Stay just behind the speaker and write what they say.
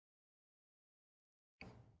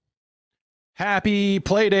Happy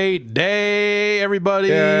Playdate Day, everybody!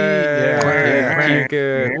 Crank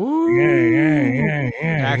it.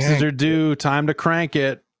 Taxes are due. Time to crank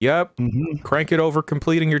it. Yep. Crank it over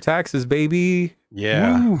completing your taxes, baby.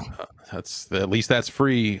 Yeah, that's at least that's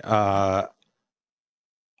free. I've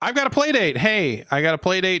got a Playdate. Hey, I got a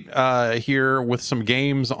Playdate here with some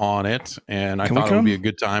games on it, and I thought it would be a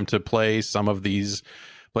good time to play some of these.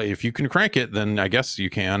 But if you can crank it, then I guess you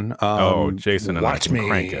can. Jason and watch I can me.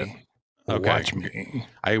 crank it. Okay. Watch me.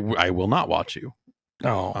 I will not watch you.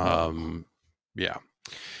 Oh. Yeah.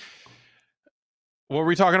 What were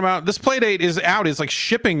we talking about? This Playdate is out. It's like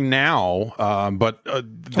shipping now, but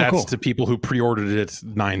that's cool. to people who pre-ordered it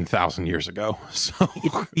 9,000 years ago. So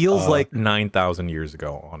It feels like 9,000 years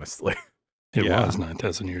ago, honestly. It was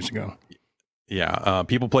 9,000 years ago. Yeah,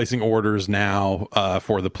 people placing orders now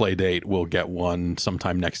for the Playdate will get one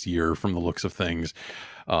sometime next year from the looks of things.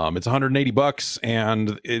 It's $180,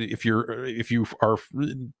 and if you are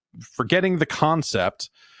forgetting the concept,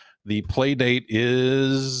 the Playdate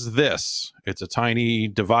is this. It's a tiny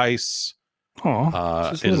device.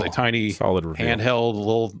 It is a tiny Solid review. handheld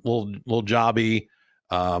little jobby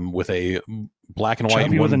with a black and white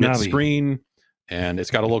Jobby with a 1-bit knobby. screen, and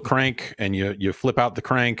it's got a little crank, and you flip out the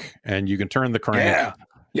crank, and you can turn the crank.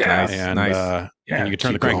 Yeah. And Nice. and you can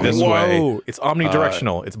turn the keep crank going. this way. Whoa, it's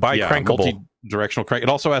omnidirectional. It's bi-crankable. Multi-directional crank. It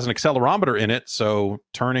also has an accelerometer in it, so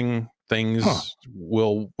turning things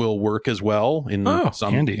will work as well in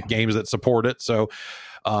some handy. games that support it. So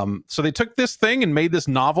so they took this thing and made this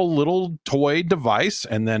novel little toy device,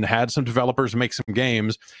 and then had some developers make some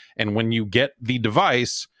games. And when you get the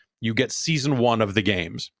device, you get season 1 of the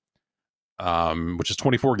games, which is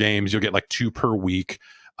 24 games. You'll get like 2 per week.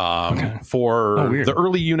 For the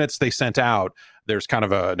early units they sent out, there's kind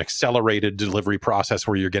of an accelerated delivery process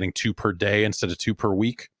where you're getting 2 per day instead of 2 per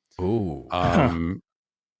week. Ooh.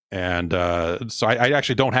 And so I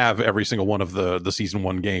actually don't have every single one of the season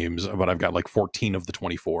 1 games, but I've got like 14 of the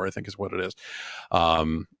 24, I think is what it is.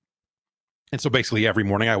 And so basically every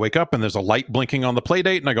morning I wake up and there's a light blinking on the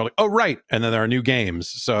Playdate, and I go like, oh right, and then there are new games.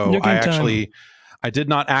 So I did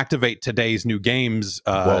not activate today's new games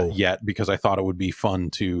yet, because I thought it would be fun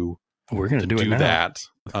to We're going to do do it now. that.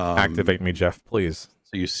 Activate me, Jeff, please.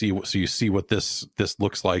 So you see what this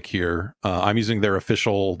looks like here. I'm using their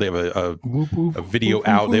official. They have a video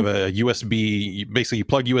out. They have a USB. Basically, you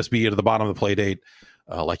plug USB into the bottom of the Playdate,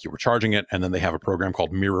 like you were charging it, and then they have a program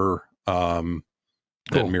called Mirror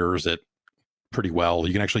that mirrors it pretty well.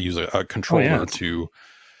 You can actually use a controller to.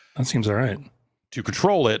 That seems all right. To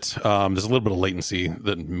control it. There's a little bit of latency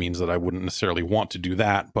that means that I wouldn't necessarily want to do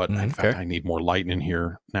that, but in fact, I need more light in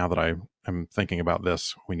here. Now that I'm thinking about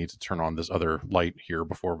this, we need to turn on this other light here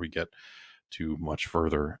before we get too much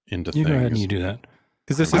further into things. Go ahead and you do that.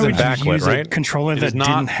 Because this isn't backlit, right? A controller that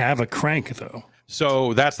didn't have a crank, though.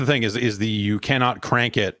 So that's the thing is you cannot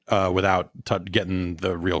crank it without getting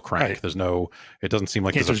the real crank. Right. There's no, it doesn't seem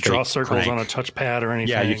like You can't there's a just draw fake circles crank. on a touchpad or anything.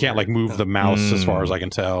 Yeah, you can't like move the mouse as far as I can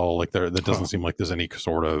tell. Like that doesn't seem like there's any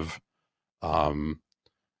sort of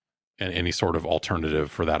any sort of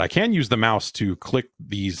alternative for that. I can use the mouse to click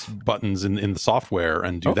these buttons in the software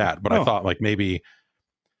and do that, but I thought like maybe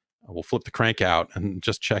we'll flip the crank out and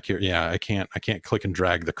just check here. Yeah, I can't click and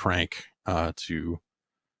drag the crank to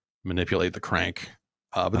manipulate the crank.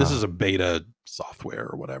 But this is a beta software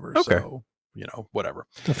or whatever. Okay. So, whatever.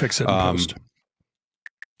 To fix it in post.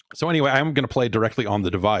 So anyway, I'm going to play directly on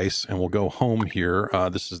the device, and we'll go home here.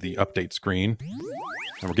 This is the update screen,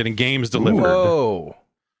 and we're getting games delivered. Whoa.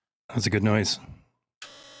 That's a good noise.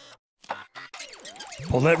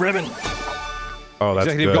 Pull that ribbon. Oh, that's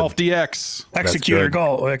Executive good. Golf DX. Executor good.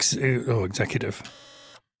 golf. Executive.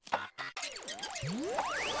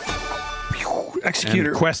 Executor.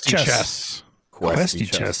 And Questy Chess. Questy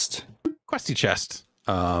chest. Questy Chest.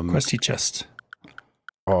 Questy chest.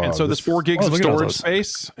 Oh, And so there's 4 gigs of look at all storage those.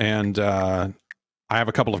 space, and I have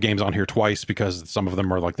a couple of games on here twice because some of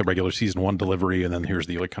them are like the regular season 1 delivery, and then here's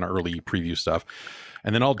the like kind of early preview stuff.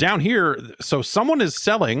 And then all down here, so someone is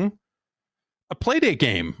selling a Playdate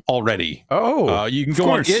game already. Oh, You can go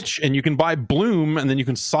on Itch and you can buy Bloom, and then you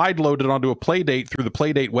can sideload it onto a Playdate through the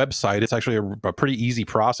Playdate website. It's actually a pretty easy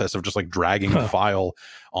process of just like dragging the file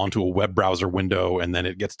onto a web browser window, and then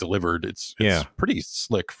it gets delivered. It's pretty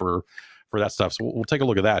slick for that stuff. So we'll take a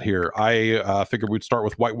look at that here. I figured we'd start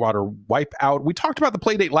with Whitewater Wipeout. We talked about the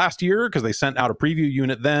Playdate last year because they sent out a preview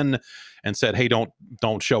unit then and said, hey, don't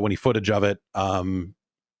show any footage of it,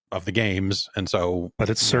 of the games. And so, But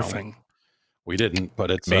it's surfing. We didn't,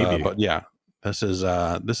 but it's Maybe. but yeah, this is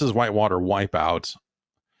Whitewater Wipeout,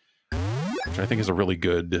 which I think is a really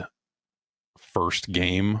good first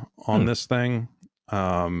game on this thing.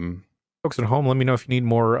 Folks at home, let me know if you need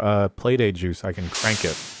more Playdate juice. I can crank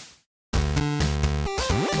it.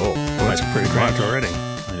 Oh, that's pretty cranked already.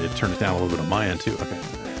 I need to turn it down a little bit on my end too. Okay,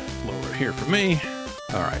 lower here for me.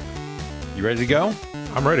 All right, you ready to go?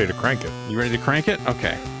 I'm ready to crank it. You ready to crank it?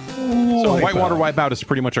 Okay. So Whitewater Wipeout is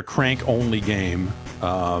pretty much a crank-only game,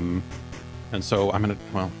 and so I'm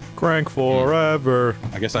gonna crank forever.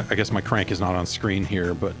 I guess my crank is not on screen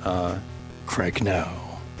here, but Crank now,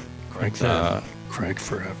 crank then, crank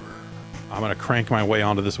forever. I'm gonna crank my way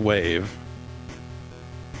onto this wave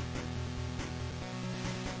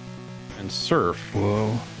and surf.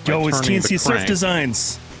 Whoa! Yo, it's TNC Surf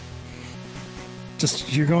Designs.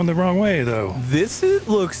 Just you're going the wrong way though. This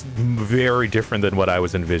looks very different than what I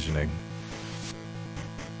was envisioning.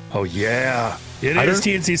 Oh yeah, it is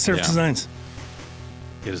TNC Surf Designs.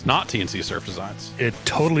 It is not TNC Surf Designs. It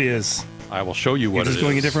totally is. I will show you what it is. Just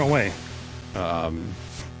going a different way.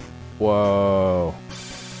 Whoa.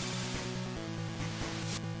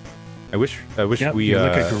 I wish we you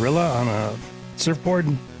look like a gorilla on a surfboard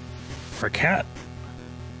or a cat,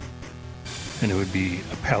 and it would be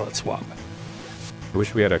a palette swap. I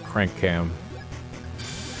wish we had a crank cam.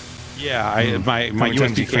 Yeah, my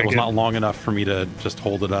USB cable is not long enough for me to just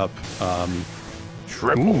hold it up.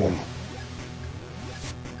 Triple. Ooh.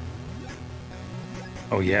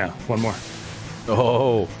 Oh yeah, one more.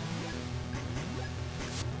 Oh.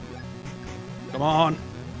 Come on.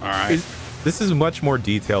 All right. This is much more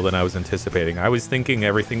detailed than I was anticipating. I was thinking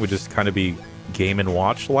everything would just kind of be Game &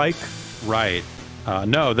 Watch like. Right.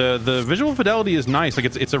 No, the visual fidelity is nice. Like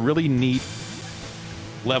it's a really neat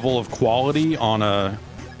level of quality on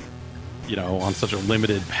on such a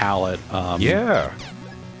limited palette. Yeah.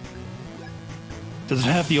 Does it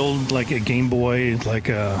have the old like a Game Boy like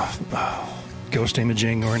ghost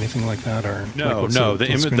imaging or anything like that? Or no,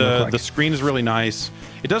 the screen is really nice.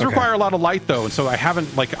 It does require a lot of light though, and so I haven't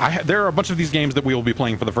there are a bunch of these games that we will be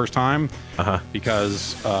playing for the first time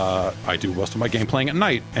because I do most of my game playing at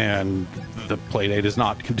night, and the Playdate is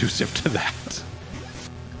not conducive to that.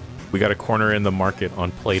 We got a corner in the market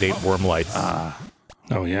on Playdate worm lights.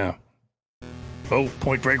 Oh yeah. Oh,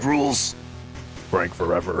 Point Break rules. Break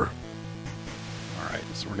forever. All right,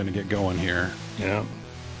 so we're gonna get going here. Yeah.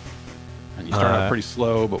 And you start out pretty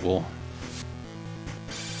slow, but we'll.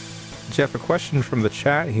 Jeff, a question from the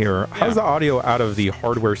chat here. Yeah. How's the audio out of the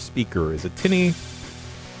hardware speaker? Is it tinny?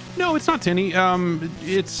 No, it's not tinny.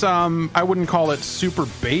 It's I wouldn't call it super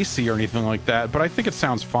bassy or anything like that, but I think it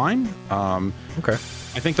sounds fine. Okay.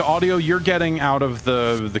 I think the audio you're getting out of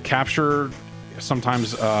the capture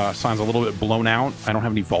sometimes sounds a little bit blown out. I don't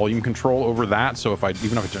have any volume control over that, so if I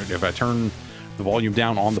turn the volume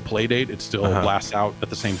down on the Playdate, it still blasts out at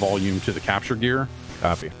the same volume to the capture gear.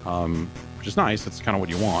 Copy. Which is nice. That's kind of what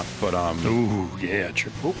you want. But ooh, yeah,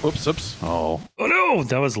 true. Oops. Oh no,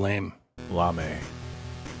 that was lame. Lame.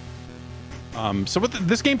 So what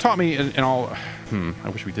this game taught me, and I'll, I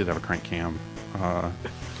wish we did have a crank cam.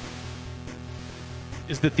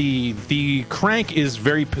 Is that the crank is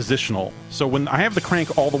very positional. So when I have the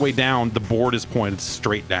crank all the way down, the board is pointed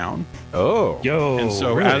straight down. Oh, yo, and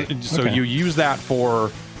so really? You use that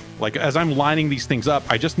for, like, as I'm lining these things up,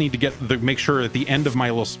 I just need to make sure at the end of my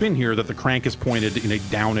little spin here that the crank is pointed in a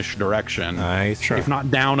downish direction. Nice. Sure. If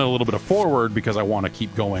not down, a little bit of forward, because I want to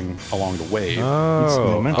keep going along the wave.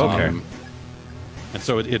 Oh, okay. And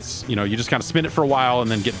so it's you just kind of spin it for a while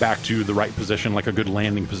and then get back to the right position, like a good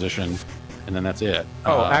landing position. And then that's it.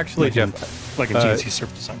 Oh, actually, Jeff, like in TNC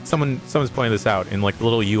Surf Design. Someone's pointing this out. In like the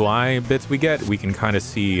little UI bits we get, we can kind of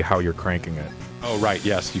see how you're cranking it. Oh, right.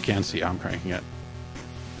 Yes, you can see how I'm cranking it.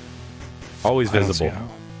 Always visible.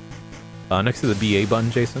 Next to the BA button,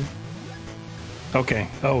 Jason. Okay.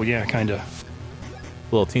 Oh, yeah, kind of.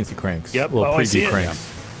 Little teensy cranks. Yep. Little I see preview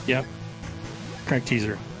cranks. Yep. Crank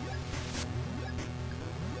teaser.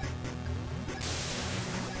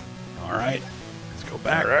 All right. Go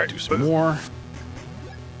back, do some more.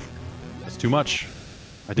 That's too much.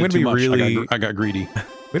 I did too much. I got greedy. I'm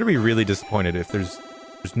gonna be really disappointed if there's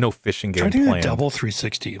no fishing game planned. Try doing a planned. double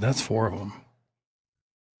 360. That's 4 of them.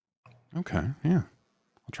 Okay, yeah.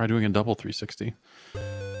 I'll try doing a double 360.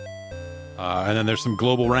 And then there's some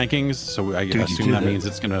global rankings, so I assume that means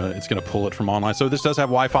it's gonna pull it from online. So this does have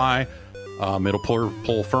Wi-Fi. It'll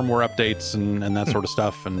pull firmware updates and that sort of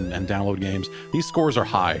stuff and download games. These scores are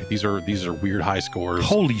high. These are weird high scores.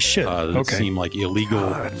 Holy shit! That seem like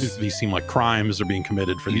illegal. These seem like crimes are being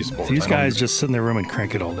committed for these scores. These guys just sit in their room and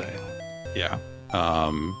crank it all day. Yeah.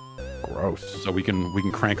 Gross. So we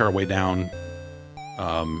can crank our way down.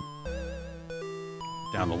 Down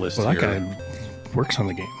the list. Well, that here. guy works on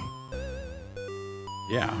the game.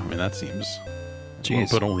 Yeah, I mean that seems. Jeez.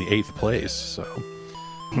 But only 8th place. So.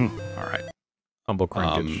 All right. Humble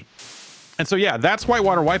crankage. And so, yeah, that's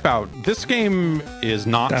Whitewater Wipeout. This game is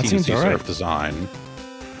not TNC Surf Design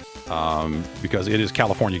because it is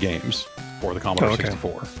California Games for the Commodore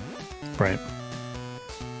 64. Right.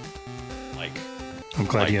 Like, I'm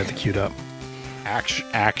glad you had it queued up.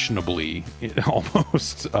 Actionably,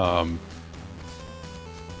 almost. Well,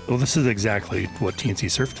 this is exactly what TNC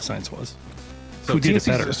Surf Designs was. So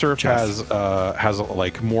TNC Surf has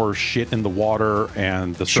like more shit in the water,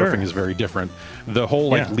 and the surfing is very different. The whole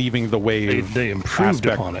leaving the wave they improved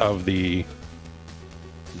upon it. Of the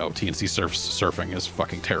TNC surfing is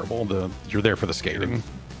fucking terrible. You're there for the skating.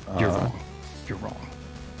 You're wrong. You're wrong.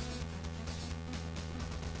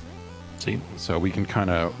 See, so we can kind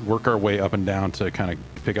of work our way up and down to kind of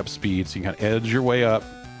pick up speed. So you can kind of edge your way up,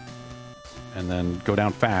 and then go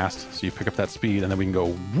down fast. So you pick up that speed, and then we can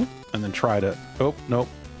go whoop, and then try to. Oh nope.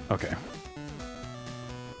 Okay.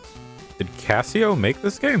 Did Casio make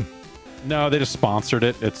this game? No, they just sponsored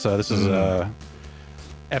it. It's this is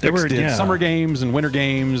Epix did summer games and winter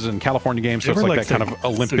games and California games. So it's like that kind of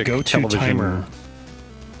Olympic go-to timer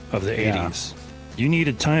of the 80s. You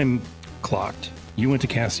needed time clocked. You went to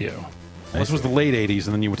Casio. This was the late 80s,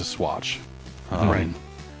 and then you went to Swatch. Right.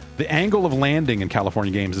 The angle of landing in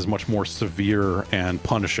California games is much more severe and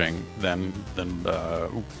punishing than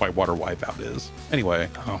Whitewater Wipeout is. Anyway,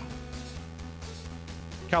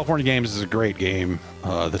 California Games is a great game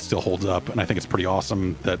that still holds up, and I think it's pretty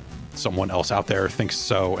awesome that someone else out there thinks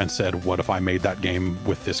so and said, "What if I made that game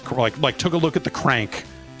with this?" Like took a look at the crank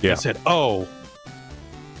and said, "Oh,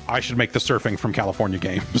 I should make the surfing from California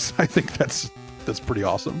Games." I think that's pretty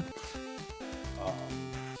awesome.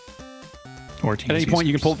 Or at any point,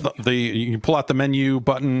 you can pull out the menu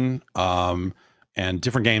button, and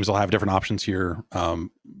different games will have different options here.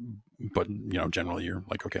 But generally, you're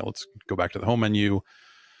like, okay, let's go back to the home menu,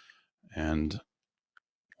 and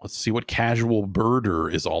let's see what Casual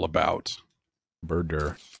Birder is all about.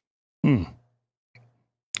 Birder.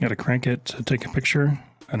 Got to crank it to take a picture.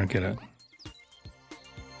 I don't get it.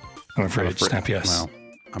 I'm afraid. Snap yes. Well,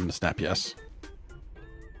 I'm gonna snap yes.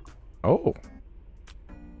 Oh,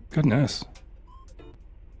 goodness.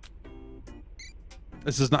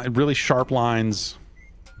 This is not really sharp lines.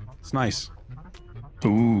 It's nice.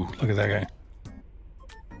 Ooh, look at that guy.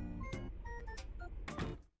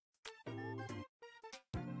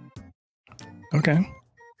 Okay.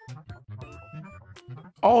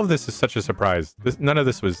 All of this is such a surprise. None of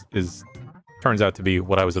this turns out to be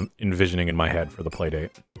what I was envisioning in my head for the Playdate.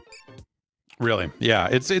 Really? Yeah.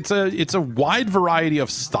 It's a wide variety of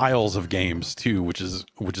styles of games too, which is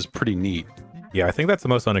pretty neat. Yeah, I think that's the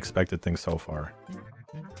most unexpected thing so far.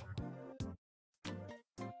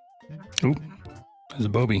 Ooh, there's a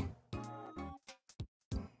Bobby.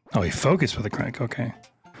 Oh, he focused with a crank. Okay.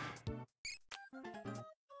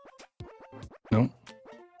 Nope.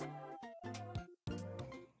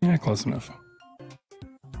 Yeah, close enough.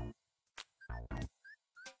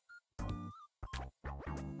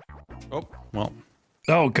 Oh, well.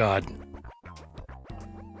 Oh, God.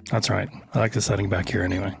 That's right. I like the setting back here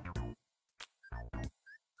anyway.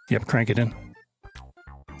 Yep, crank it in.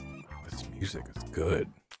 This music is good.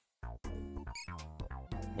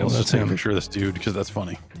 Well, let's take a picture of this dude because that's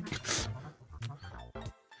funny.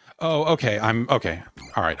 Oh, okay. I'm okay.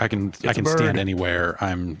 All right. I can stand anywhere.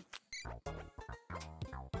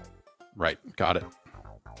 Right. Got it.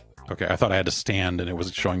 Okay. I thought I had to stand and it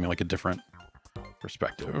was showing me like a different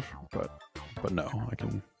perspective, but no, I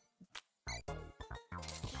can.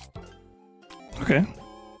 Okay.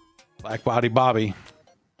 Black Body Bobby.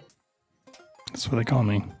 That's what they call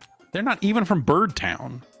me. They're not even from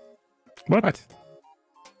Birdtown. What?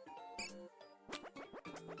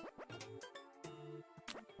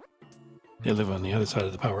 They live on the other side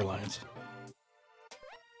of the power lines.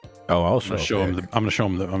 Oh, I'm gonna show him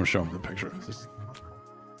the picture.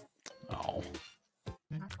 Oh.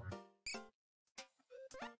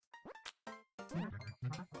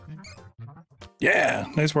 Yeah,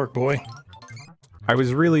 nice work, boy. I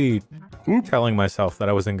was really telling myself that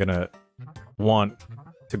I wasn't gonna want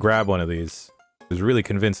to grab one of these. I was really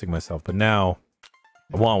convincing myself, but now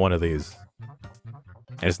I want one of these,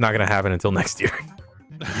 and it's not gonna happen until next year.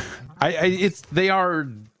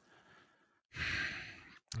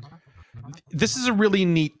 This is a really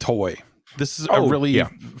neat toy. This is a really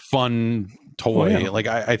fun toy. Oh, yeah. Like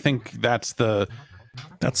I think that's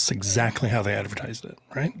exactly how they advertised it,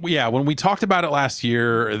 right? Yeah, when we talked about it last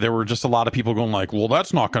year, there were just a lot of people going like, well,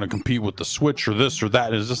 that's not going to compete with the Switch or this or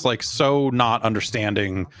that. It's just like so not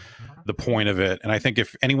understanding the point of it. And I think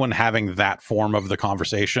if anyone having that form of the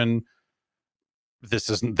conversation,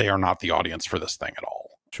 they are not the audience for this thing at all.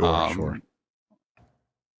 Sure.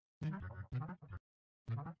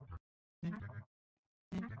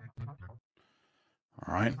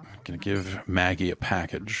 All right, gonna give Maggie a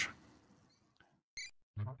package.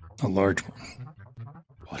 A large one.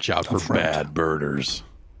 Watch out for front. bad birders.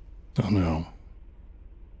 Oh no.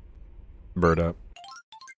 Bird up.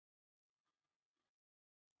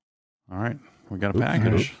 All right, we got a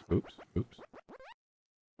package. Oops.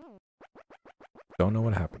 Don't know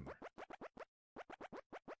what happened there.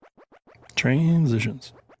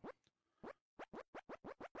 Transitions.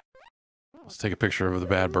 Let's take a picture of the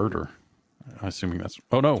bad birder. I'm assuming that's.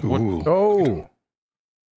 Oh no! What? Ooh. Oh,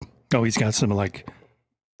 Oh, he's got some like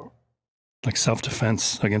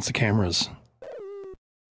self-defense against the cameras.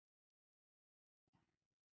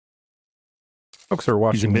 folks are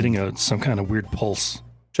watching. He's emitting some kind of weird pulse.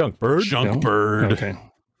 Junk bird. Junk No? bird. Okay.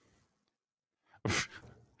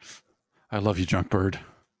 I love you, junk bird.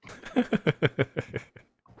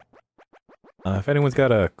 If anyone's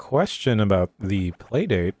got a question about the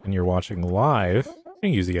Playdate and you're watching live, you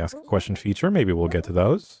can use the Ask a Question feature. Maybe we'll get to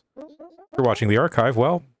those. If you're watching the archive,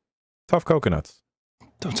 well, tough coconuts.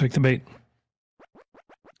 Don't take the bait.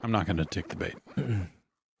 I'm not going to take the bait. So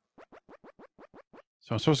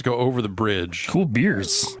I'm supposed to go over the bridge Cool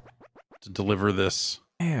beers. to deliver this.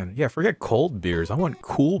 Man, yeah, forget cold beers. I want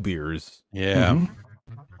cool beers. Yeah. Mhm.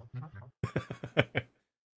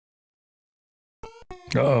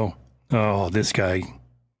 Uh-oh. Oh, this guy.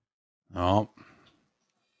 Oh.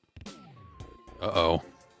 Uh-oh.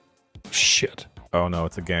 Shit. Oh no,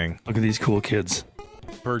 it's a gang. Look at these cool kids.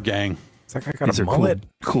 Bird gang. Is that guy got These a are mullet?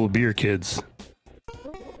 cool beer kids.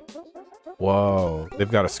 Whoa,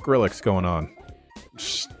 they've got a Skrillex going on.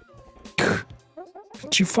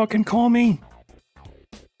 Did you fucking call me?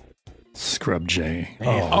 Scrub J.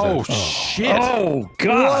 Oh, shit. Oh,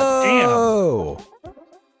 god Whoa! damn.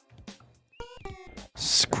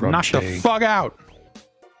 Scrub Knock J. the fuck out.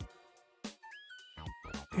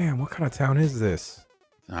 Damn, what kind of town is this?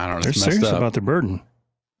 I don't know. They're It's messed serious up. about the burden.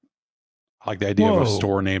 I like the idea of a Whoa.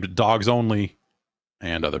 store named Dogs Only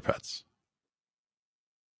and Other Pets.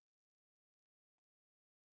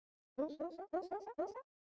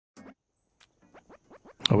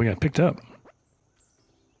 Oh, we got picked up.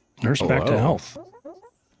 Nurse back to Hello. health.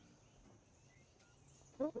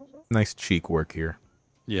 Nice cheek work here.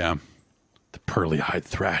 Yeah. The pearly-eyed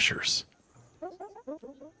thrashers.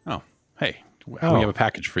 Oh, hey. We have a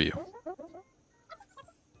package for you.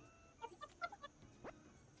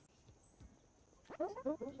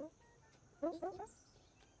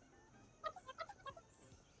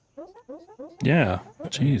 Yeah.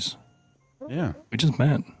 Jeez. Yeah. We just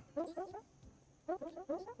met.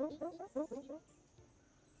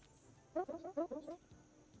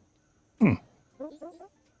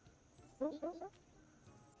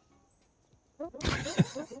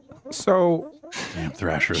 So, Damn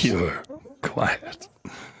thrashers. You're quiet.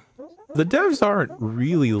 the devs aren't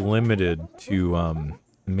really limited to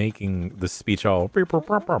making the speech all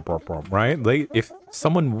right. If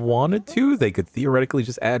someone wanted to, they could theoretically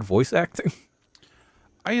just add voice acting.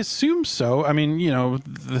 I assume so. I mean, you know,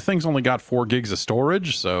 the thing's only got 4 gigs of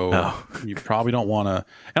storage, so Oh. you probably don't want to.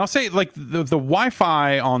 And I'll say, like, the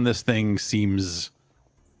Wi-Fi on this thing seems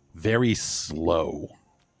very slow.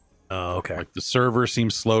 Oh, okay. Like, the server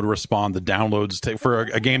seems slow to respond. The downloads take for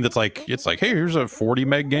a game that's like, it's like, hey, here's a 40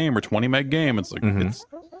 meg game or 20 meg game. It's like, it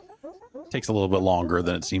takes a little bit longer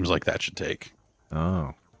than it seems like that should take.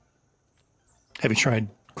 Oh. Have you tried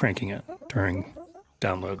cranking it during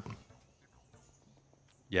download?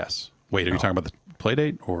 Yes. Wait, are you talking about the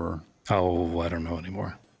Playdate or? Oh, I don't know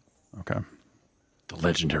anymore. Okay. The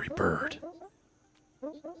legendary bird.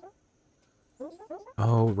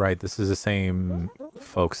 Oh, right. This is the same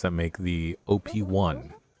folks that make the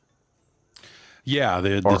OP1. Yeah,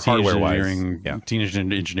 the Or Teenage hardware-wise, Engineering, yeah. Teenage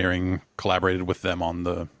Engineering collaborated with them on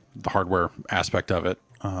the hardware aspect of it.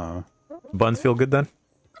 Buns feel good then?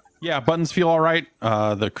 Yeah, buttons feel all right.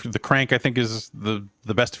 The crank, I think, is the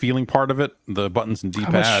best feeling part of it. The buttons and How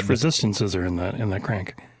much D-pad, resistance is there in that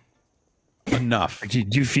crank? enough. Do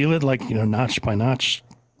you feel it like, notch by notch?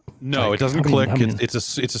 No, like, it doesn't how many- click. how many- It's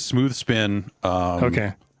a smooth spin.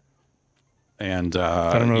 Okay. And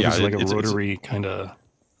I don't know if yeah, it's like a it's- rotary kind of.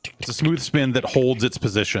 It's a smooth spin that holds its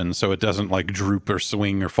position, so it doesn't like droop or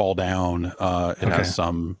swing or fall down. It Okay. has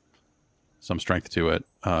some strength to it.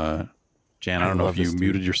 Jan, I don't know love if you this dude.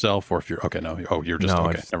 muted yourself or if you're okay. No, oh, you're just No,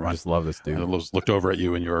 okay. Never I mind. just love this dude. I looked over at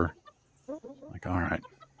you and you're like, all right,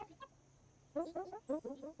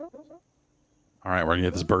 we're gonna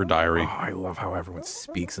get this bird diary. Oh, I love how everyone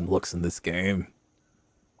speaks and looks in this game.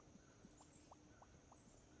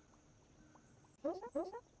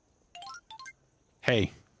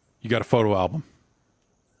 Hey, you got a photo album?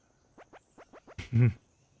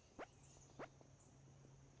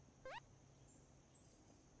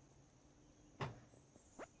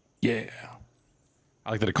 Yeah.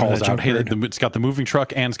 I like that it calls that out, hey, junk it's got the moving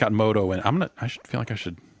truck and it's got moto, and I should feel like I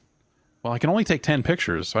should. Well, I can only take 10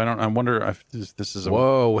 pictures, so I wonder if this is a.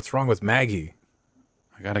 Whoa, what's wrong with Maggie?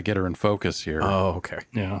 I gotta get her in focus here. Oh, okay.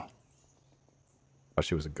 Yeah. Thought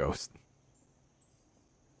she was a ghost.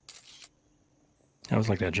 That was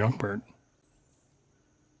like that junk bird.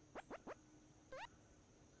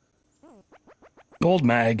 Gold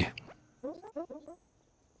mag.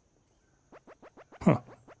 Huh.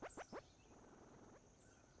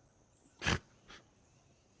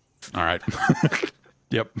 All right.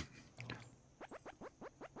 Yep.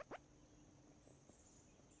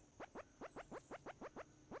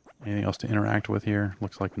 Anything else to interact with here?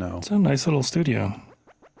 Looks like no. It's a nice little studio.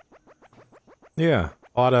 Yeah,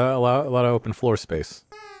 a lot of open floor space.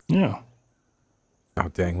 Yeah. Oh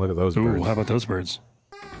dang! Look at those Ooh, birds. how about those birds?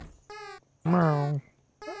 Meow.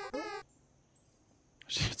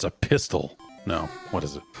 It's a pistol. No, what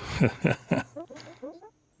is it?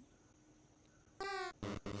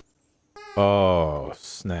 Oh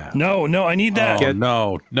snap! No, no, I need that.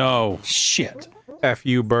 Oh, no. Shit. F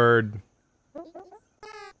you, bird.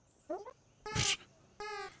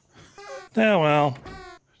 Yeah, well.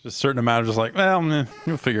 Just a certain amount of just like, well, meh,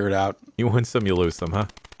 you'll figure it out. You win some, you lose some, huh?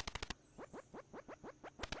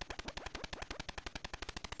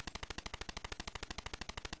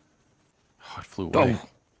 Oh, it flew away. Oh.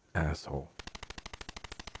 Asshole.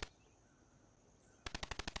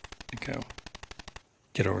 Go.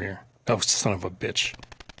 Get over here. Oh, son of a bitch.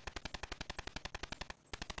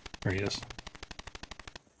 There he is.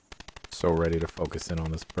 So ready to focus in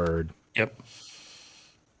on this bird. Yep.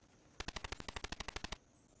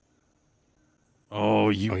 Oh, Oh,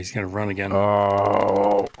 he's gonna run again.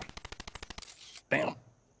 Oh, Bam.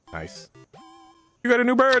 nice. You got a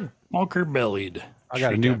new bird. Walker bellied. I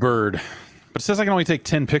got a new bird. But it says I can only take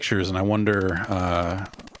 10 pictures, and I wonder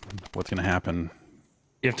what's going to happen.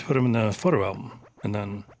 You have to put him in the photo album and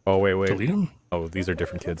then Oh, wait. delete him. Oh, these are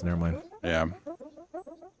different kids. Never mind. Yeah.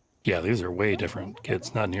 Yeah, these are way different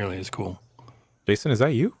kids. Not nearly as cool. Jason, is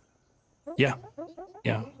that you? Yeah.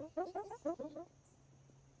 Yeah.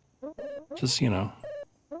 Just, you know,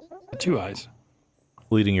 the 2 eyes.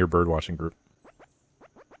 Leading your bird watching group.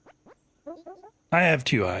 I have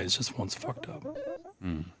 2 eyes, just one's fucked up.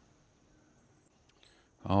 Hmm.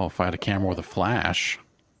 Oh, if I had a camera with a flash.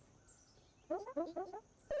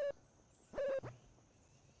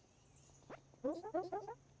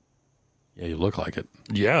 Yeah, you look like it.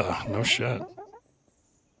 Yeah, no shit.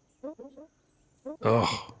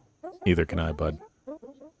 Oh, Neither can I, bud.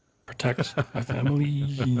 protect my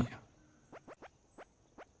family.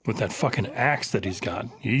 With that fucking axe that he's got,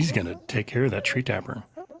 he's gonna take care of that tree tapper.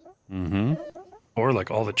 Mm-hmm. Or like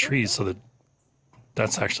all the trees, so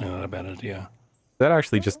that's actually not a bad idea. That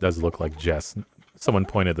actually just does look like Jess. Someone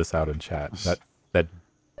pointed this out in chat. That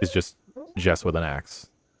is just Jess with an axe.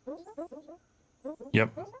 Yep.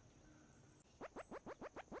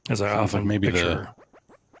 As I Sounds often like maybe picture.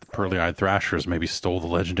 the pearly-eyed thrashers maybe stole the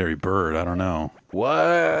legendary bird. I don't know.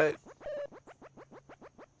 What?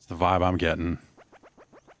 It's the vibe I'm getting.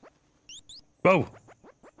 Whoa!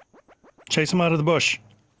 Chase him out of the bush.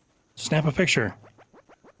 Snap a picture.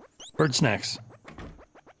 Bird snacks.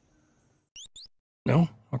 No?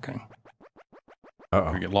 Okay.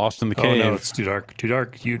 Uh-oh. We get lost in the Oh cave. no, it's too dark. Too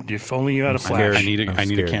dark. If only you had a I'm flash. I need I'm a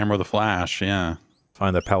scared. camera with a flash. Yeah.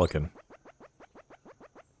 Find the pelican.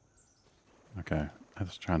 Okay. I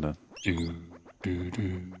was trying to. Do, do,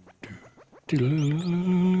 do, do,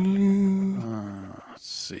 do. Let's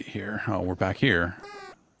see here. Oh, we're back here.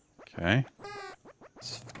 Okay.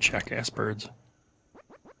 Jackass birds.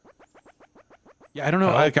 Yeah, I don't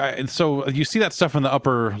know. So you see that stuff in the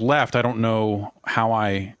upper left. I don't know how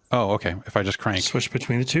I. Oh, okay. If I just crank Switch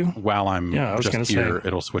between the two. while I'm Yeah, I was just gonna here, say,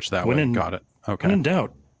 it'll switch that when way. in- Got it. Okay. When in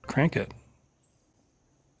doubt, crank it.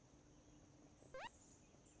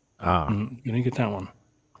 Ah. You didn't get that one.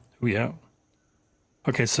 Oh yeah.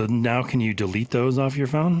 Okay, so now can you delete those off your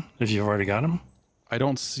phone if you've already got them? I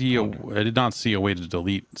don't see a. I did not see a way to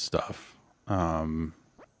delete stuff. Well,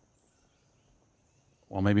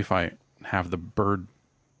 maybe if I have the bird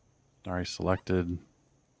already selected.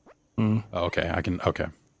 Oh, okay, I can. Okay.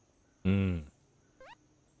 Mm.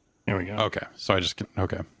 There we go. Okay. So I just can.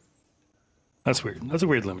 Okay. That's weird. That's a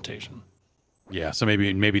weird limitation. Yeah. So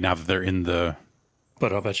maybe now that they're in the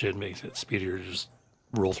But I'll bet you it makes it speedier to just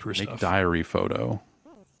roll through make stuff. diary photo.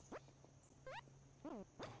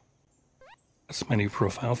 That's my new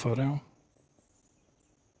profile photo.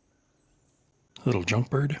 Little junk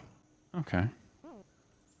bird. Okay.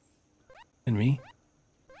 And me?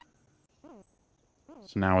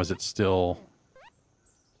 So now is it still?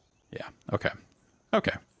 Yeah. Okay.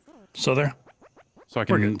 Okay. So there. So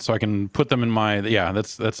I can put them in my, yeah,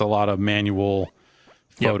 that's a lot of manual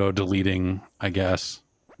photo deleting, I guess,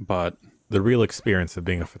 but The real experience of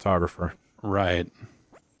being a photographer. right.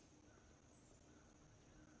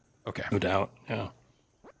 Okay. No doubt. Yeah.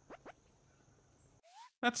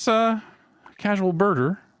 That's casual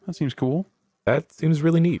birder. That seems cool. That seems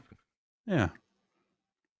really neat. Yeah.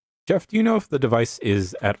 Jeff, do you know if the device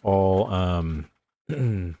is at all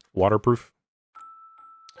waterproof?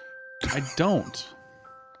 I don't.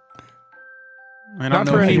 I Not don't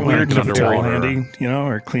know for if any you weird learned Keep a towel underwater. handy, you know,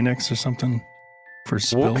 or Kleenex or something for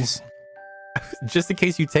spills. Just in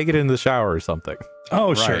case you take it in the shower or something.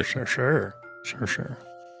 Oh, Right. sure.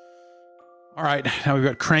 All right, now we've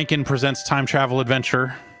got Crankin presents Time Travel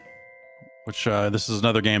Adventure, which this is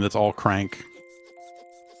another game that's all crank,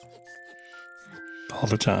 All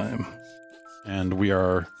the time. and we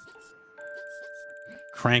are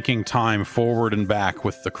cranking time forward and back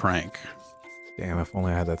with the crank. Damn, if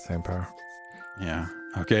only I had that same power. Yeah.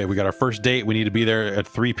 Okay, we got our first date. We need to be there at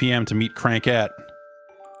 3 p.m. to meet Crankette.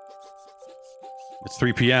 It's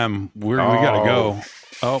 3 p.m. We gotta go.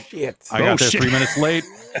 Oh, Shit. I got there shit. 3 minutes late,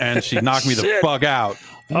 and she knocked me the Shit. fuck out.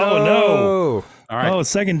 Oh, no. All right, Oh,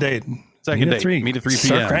 second date. second Meet at date. Meet at 3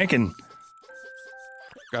 Start p.m. cranking.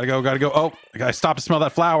 Gotta go. Oh, I gotta stop to smell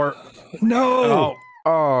that flower. No. Oh,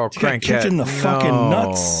 Oh, You got crank kicked in the fucking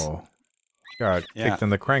nuts. Got Yeah. kicked in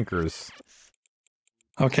the crankers.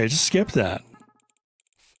 Okay, just skip that.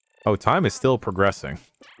 Oh, time is still progressing.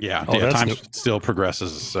 yeah. Oh, that's Time good. still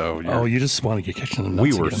progresses. So Oh, you just want to get kicked in the nuts.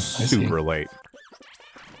 We were again. I see. super late.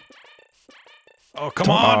 oh, come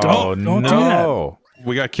on. Oh, don't do no.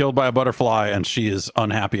 We got killed by a butterfly, and she is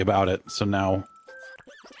unhappy about it. So now,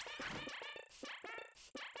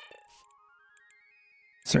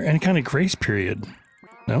 Is there any kind of grace period?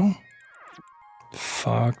 No?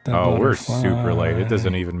 Fuck that Oh, we're butterfly. super late. It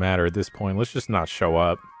doesn't even matter at this point. Let's just not show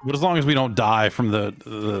up. but as long as we don't die from the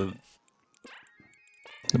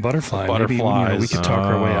The butterfly. The Maybe, butterflies. we could talk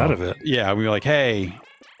our way Oh. out of it. yeah, we were like, hey,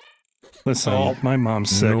 Listen, Oh. my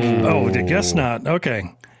mom's sick. No. Oh, I guess not. Okay.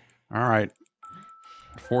 all right,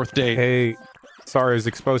 fourth date. Hey, sorry, I was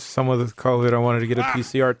exposed to someone with COVID. I wanted to get a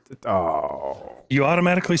PCR. Oh. You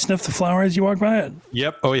automatically sniff the flower as you walk by it?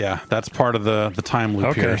 Yep. Oh yeah, that's part of the time loop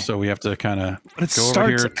Okay. here. So we have to kind of But it go over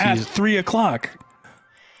starts here. at tease- 3 o'clock.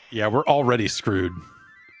 Yeah, we're already screwed.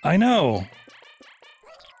 I know.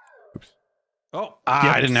 Oh, Yep,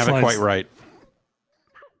 I didn't have it flies. quite right.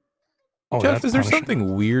 Oh, Jeff, that's is there punishing.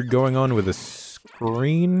 something weird going on with the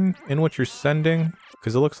screen in what you're sending?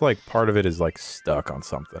 Because it looks like part of it is like stuck on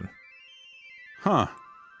something. Huh.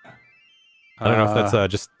 I don't know if that's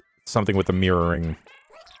just something with the mirroring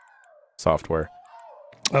software.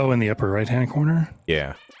 Oh, in the upper right-hand corner?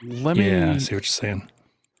 Yeah. Let me. Yeah, I see what you're saying.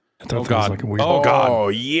 I thought Oh, that God. was like a weird... Oh, God. Oh,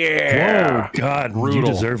 yeah. Whoa, God, you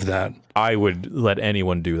Brutal. deserve that. I would let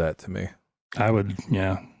anyone do that to me. I would,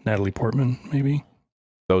 yeah. Natalie Portman, maybe?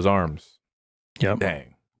 Those arms. Yep,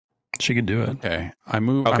 Dang. she could do it. Okay, Okay, I'm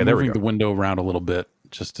there we moving go. the window around a little bit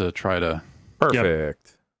just to try to.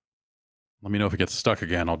 Perfect. Let me know if it gets stuck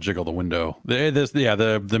again. I'll jiggle the window.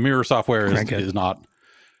 The mirror software Crank it. is not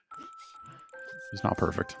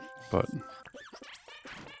perfect, but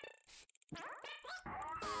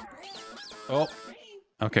oh,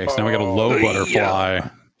 okay. So now we got a low Oh, butterfly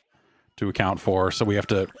to account for. So we have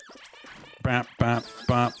to bam, bam,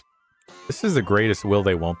 bam. This is the greatest will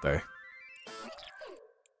they, won't they?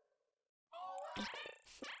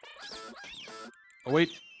 Oh wait,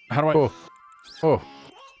 how do I? Oh. Oh.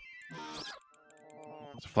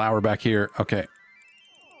 There's a flower back here. Okay.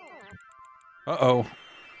 Oh.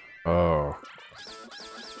 Oh.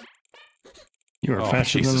 You are Oh,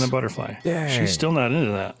 faster than Jesus. the butterfly. Dang. She's still not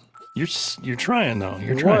into that. You're trying, though.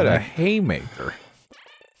 You're trying. What a man. haymaker.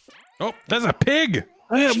 Oh, there's a pig.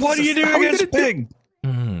 Hey, what do you do How are you against gonna pig?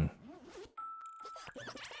 Hmm.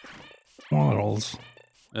 Waddles.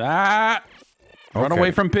 Ah! Run Okay.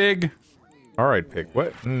 away from pig. All right, pig.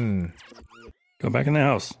 What? Hmm. Go back in the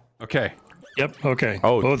house. Okay. Yep. Okay.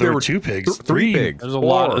 Oh, there there were were 2 pigs. Three pigs. There's a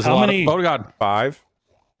lot. There's How a lot many? Of, oh god. 5.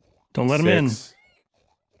 Don't let them in. 6.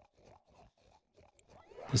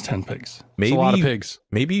 There's 10 pigs. There's Maybe a lot of pigs.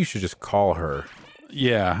 Maybe you should just call her.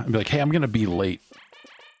 Yeah. And be like, hey, I'm gonna be late.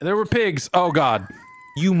 There were pigs. Oh god.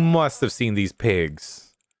 You must have seen these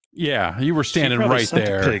pigs. Yeah, you were standing She probably right sent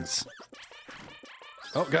the there. Pigs.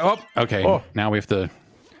 Okay. Oh. Now we have to.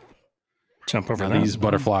 Jump over Now that. these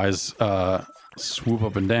butterflies swoop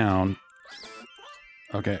up and down.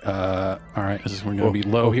 Okay. All right. Is this one gonna be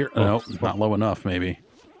low here? No, not low enough. Maybe.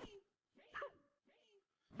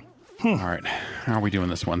 All right, how are we doing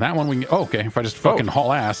this one? That one we can. Oh, okay. If I just fucking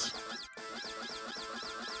haul ass.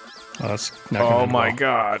 Oh, that's not gonna end well.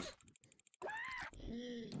 God.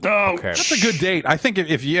 Oh, Okay. That's a good date. I think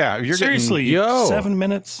if you're seriously, Yo. 7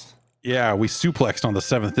 minutes. Yeah, we suplexed on the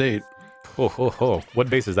 7th date. Oh. What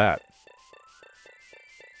base is that?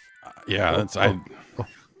 Yeah, that's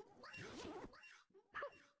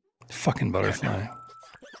Fucking butterfly.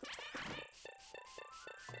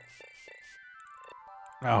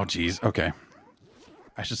 Oh, geez. Okay.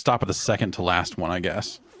 I should stop at the second to last one, I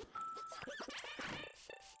guess.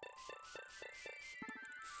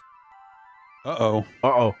 Uh-oh.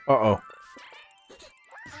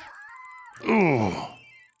 Ooh.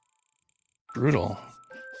 Brutal.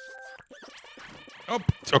 Oh,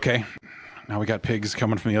 okay. Now we got pigs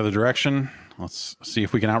coming from the other direction. Let's see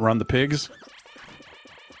if we can outrun the pigs.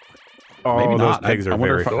 Oh, Maybe those not. pigs are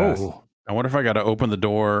very fast. I wonder if I got to open the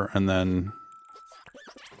door and then...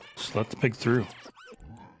 Just let the pig through.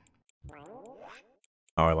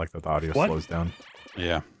 Oh, I like that the audio slows down.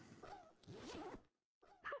 Yeah.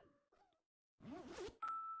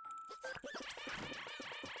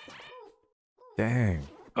 Dang.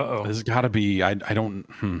 Uh-oh. This has got to be... I don't...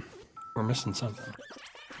 We're missing something.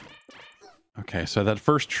 Okay, so that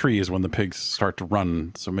first tree is when the pigs start to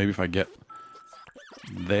run. So maybe if I get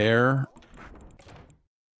there...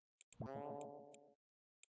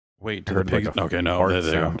 Wait, do the pigs... Okay, no. There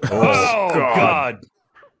they go. Oh, God.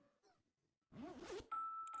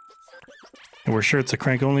 And we're sure it's a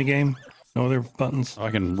crank-only game? No other buttons? Oh,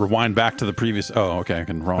 I can rewind back to the previous... Oh, okay. I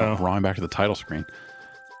can rewind back to the title screen.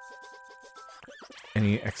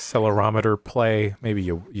 Any accelerometer play? Maybe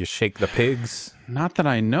you shake the pigs? Not that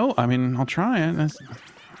I know. I mean, I'll try it.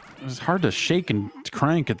 It's hard to shake and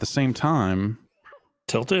crank at the same time.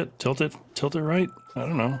 Tilt it right. I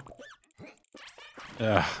don't know.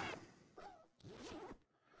 Ugh.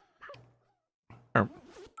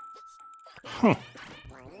 Huh.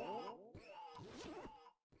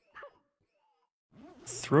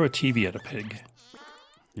 Throw a TV at a pig.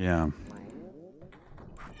 Yeah.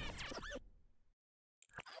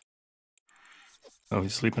 Oh,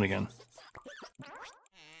 he's sleeping again.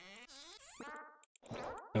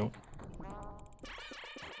 Nope.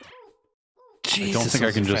 Jesus, I don't think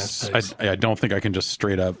I can just... I don't think I can just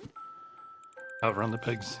straight up... outrun the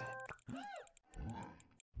pigs.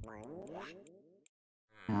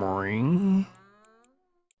 Ring.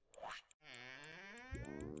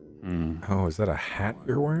 Oh, is that a hat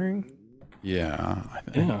you're wearing? Yeah.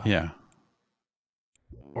 Yeah.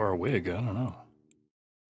 Or a wig, I don't know.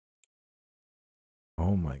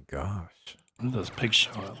 Oh my gosh. When do those pigs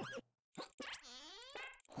show up?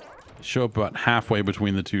 Show up about halfway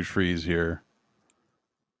between the two trees here.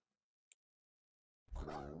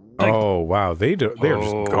 Oh, wow. They're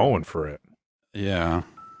just going for it. Yeah.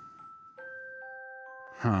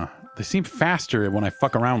 Huh. They seem faster when I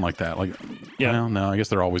fuck around like that. Like, yeah. Well, no, I guess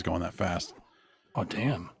they're always going that fast. Oh,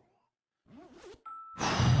 damn.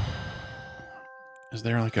 Is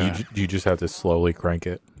there like a... You just have to slowly crank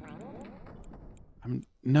it?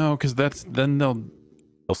 No, because then they'll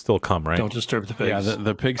still come, right? Don't disturb the pigs. Yeah,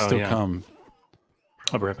 the pigs still come.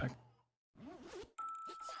 I'll be right back.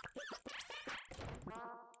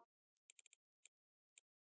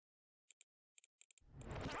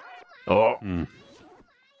 Oh.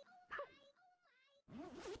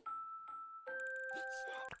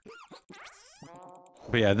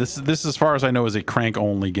 But yeah, this as far as I know is a crank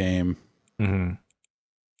only game. Mm-hmm.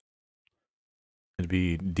 It'd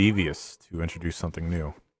be devious to introduce something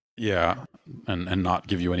new. Yeah, and not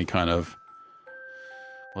give you any kind of...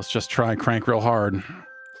 Let's just try crank real hard.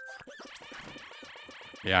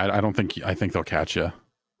 Yeah, I don't think... I think they'll catch you.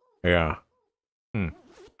 Yeah.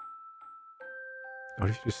 What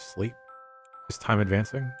if you just sleep? Is time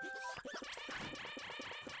advancing?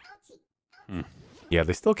 Yeah,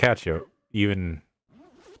 they still catch you, even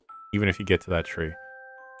if you get to that tree.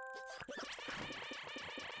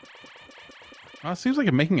 It seems like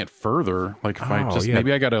I'm making it further. Like if I just...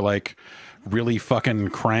 Maybe I gotta like really fucking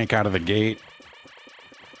crank out of the gate.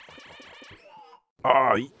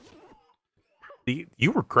 Oh,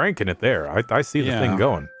 you were cranking it there. I see the thing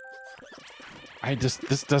going.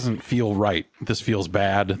 This doesn't feel right. This feels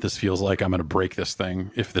bad. This feels like I'm going to break this thing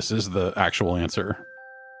if this is the actual answer.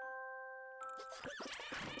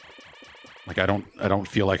 Like I don't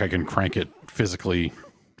feel like I can crank it physically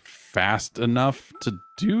fast enough to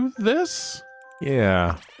do this.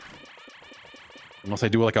 Yeah. Unless I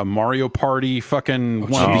do like a Mario Party fucking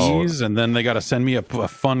one of these, and then they got to send me a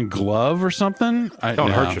fun glove or something. Don't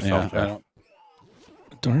hurt yourself. Yeah,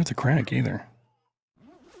 don't hurt the crank either.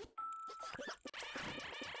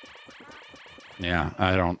 Yeah,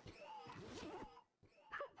 I don't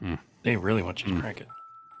They really want you to crank it.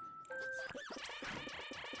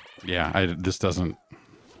 Yeah, this doesn't.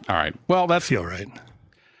 All right. Well, Feel right.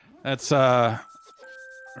 That's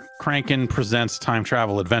Crankin presents time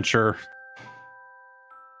travel adventure.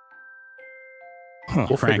 Huh.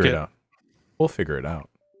 We'll Crank figure it it. out. We'll figure it out.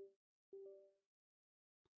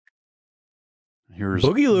 Here's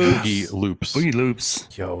Boogie Loops. Boogie Loops. Boogie Loops.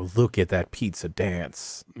 Yo, look at that pizza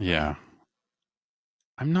dance. Yeah.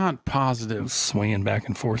 I'm not positive. Swinging back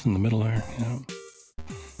and forth in the middle there. You know.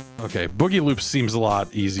 Okay, Boogie Loops seems a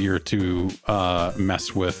lot easier to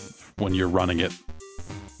mess with when you're running it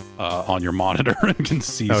on your monitor and can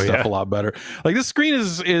see stuff a lot better. Like this screen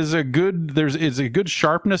is a good a good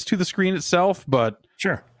sharpness to the screen itself, but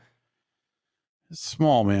Sure. it's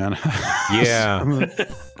small, man. Yeah.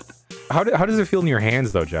 How does it feel in your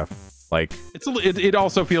hands though, Jeff? Like it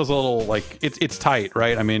also feels a little like it's tight,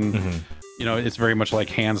 right? I mean, you know, it's very much like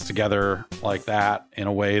hands together like that in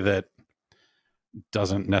a way that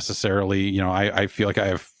doesn't necessarily, you know, I feel like I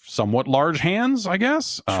have somewhat large hands, I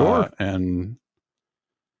guess. Sure.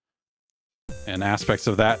 And aspects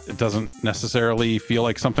of that, it doesn't necessarily feel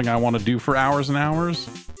like something I want to do for hours and hours.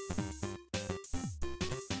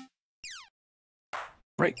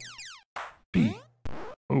 Right. B.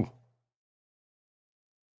 Oh.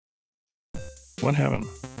 What happened?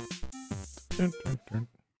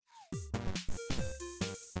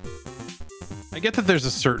 I get that there's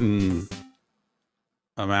a certain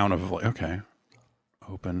amount of like, okay,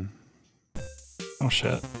 open. Oh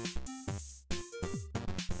shit.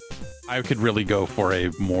 I could really go for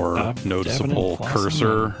a more noticeable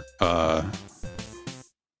cursor than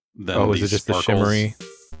oh, is it just sparkles. the shimmery?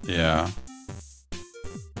 Yeah.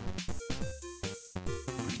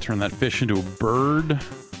 Turn that fish into a bird.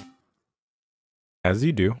 As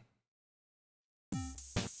you do.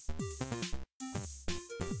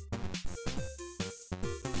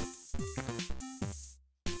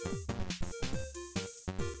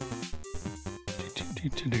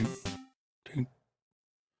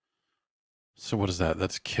 So what is that?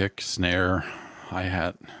 That's kick, snare,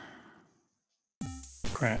 hi-hat.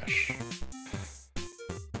 Crash.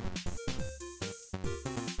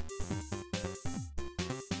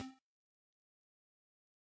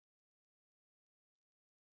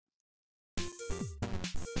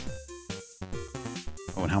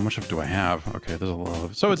 Oh, and how much of do I have? Okay, there's a lot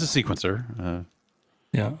of... So it's a sequencer.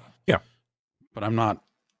 Yeah. Yeah. But I'm not...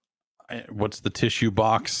 what's the tissue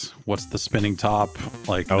box? What's the spinning top?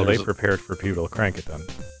 Like, oh, they prepared for people to crank it then.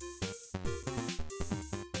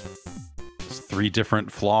 There's 3 different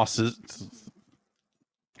flosses.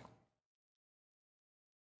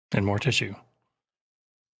 And more tissue.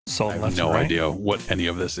 Salt I have left no and right. idea what any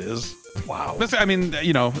of this is. Wow. This, I mean,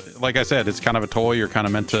 you know, like I said, it's kind of a toy. You're kind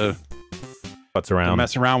of meant to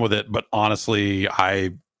mess around with it. But honestly,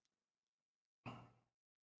 I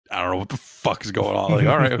don't know what the fuck is going on. Like,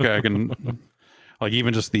 all right, okay, I can, like,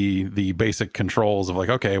 even just the basic controls of like,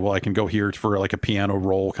 okay, well, I can go here for like a piano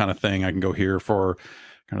roll kind of thing. I can go here for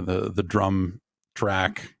kind of the drum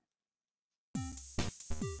track.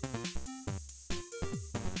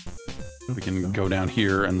 We can go down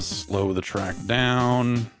here and slow the track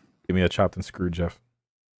down. Give me a chopped and screwed, Jeff.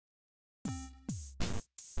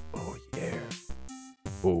 Oh yeah.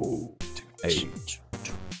 Oh. Hey.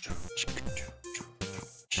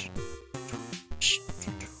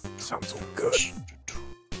 Sounds so good.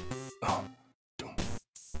 Oh.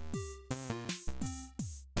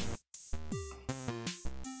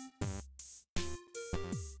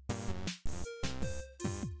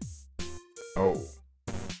 Oh.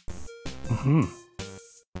 Mm-hmm.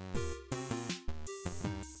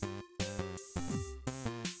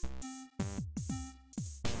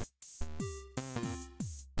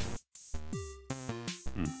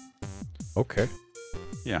 Okay.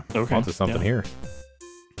 Yeah. Okay. Onto something here.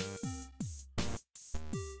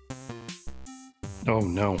 Oh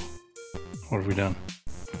no. What have we done?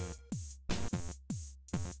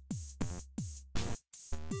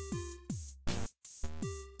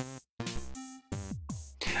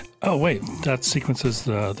 Oh wait, that sequences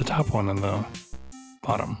the top one and the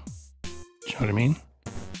bottom. Do you know what I mean?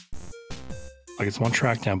 Like it's one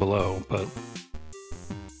track down below, but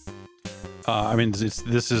I mean,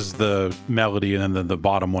 this is the melody, and then the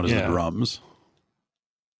bottom one is the drums.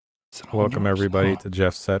 Welcome everybody to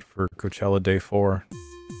Jeff's set for Coachella Day 4.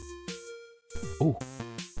 Ooh.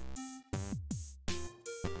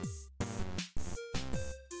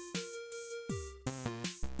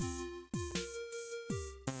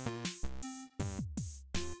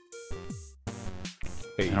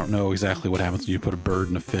 I don't know exactly what happens when you put a bird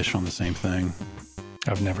and a fish on the same thing.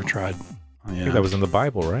 I've never tried. Yeah. I think that was in the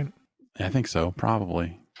Bible, right? I think so,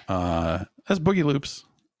 probably. That's Boogie Loops.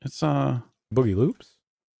 It's Boogie Loops?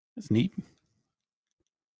 it's neat.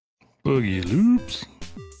 Boogie Loops.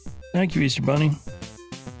 Thank you, Easter Bunny.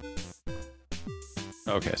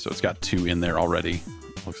 Okay, so it's got 2 in there already.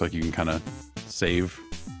 Looks like you can kind of save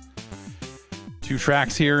 2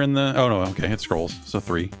 tracks here in the... Oh, no, okay, it scrolls. So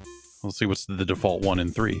 3. Let's see what's the default 1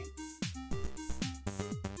 and 3.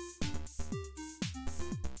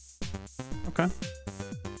 Okay.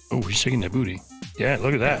 Oh, he's shaking that booty. Yeah,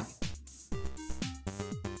 look at that.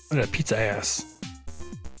 Look at that pizza ass.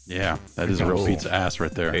 Yeah, that is a real pizza ass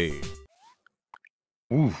right there. Hey.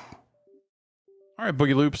 Ooh. All right,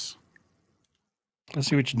 Boogie Loops. Let's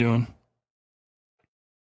see what you're doing.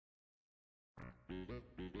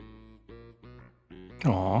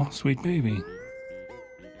 Aw, sweet baby.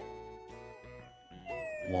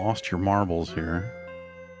 Lost your marbles here.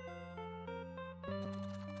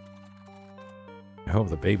 I hope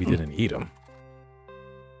the baby didn't eat them.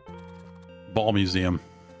 Ball Museum.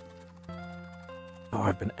 Oh,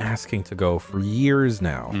 I've been asking to go for years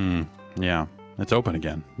now. Yeah, it's open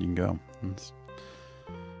again. You can go.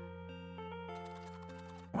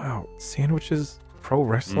 Wow, sandwiches, pro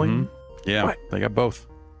wrestling? Yeah, What? they got both.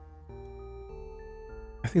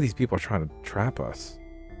 I think these people are trying to trap us.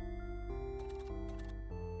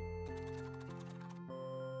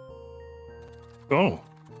 Oh.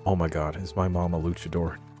 Oh my god, is my mom a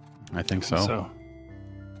luchador? I think so.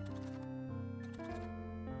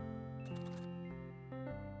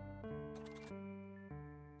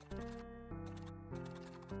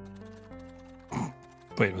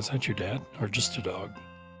 Wait, was that your dad or just a dog?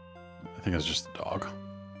 I think it's just a dog.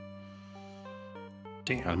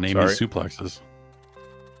 Damn. Gotta name these suplexes.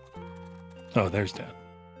 Oh, there's dad.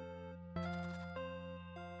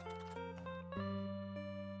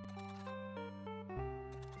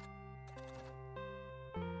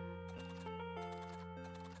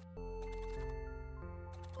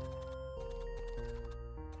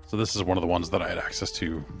 So this is one of the ones that I had access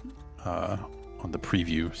to on the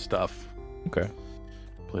preview stuff. Okay.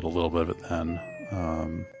 Played a little bit of it then.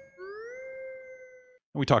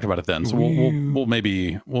 We talked about it then, so we'll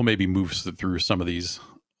maybe move through some of these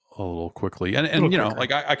a little quickly. And you know,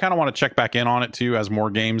 like I kind of want to check back in on it too as more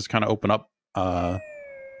games kind of open up. You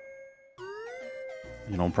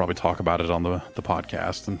know, probably talk about it on the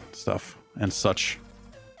podcast and stuff and such.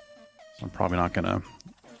 So I'm probably not gonna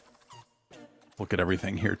look at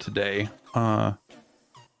everything here today. Because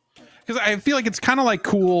I feel like it's kind of like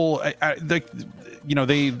cool. You know,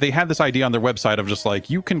 they had this idea on their website of just like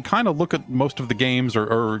you can kind of look at most of the games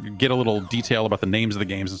or get a little detail about the names of the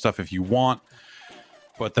games and stuff if you want.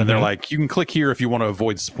 But then they're like, you can click here if you want to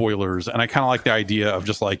avoid spoilers. And I kind of like the idea of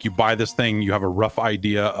just like you buy this thing, you have a rough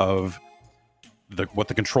idea of what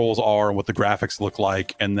the controls are and what the graphics look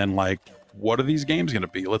like, and then like, what are these games going to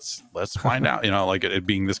be? Let's find out. You know, like it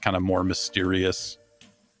being this kind of more mysterious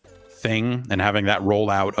thing, and having that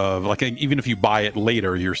rollout of like, even if you buy it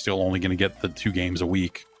later, you're still only going to get the 2 games a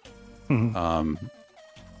week. When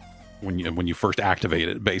you first activate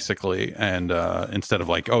it, basically, and instead of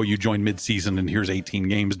like, oh, you joined mid-season and here's 18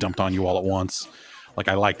 games dumped on you all at once. Like,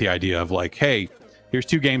 I like the idea of like, hey, here's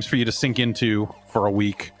 2 games for you to sink into for a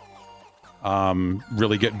week.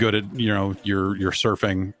 Really get good at, you know, your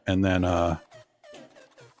surfing, and then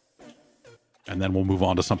we'll move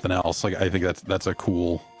on to something else. Like, I think that's a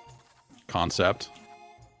cool concept.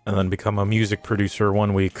 And then become a music producer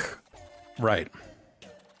one week. Right.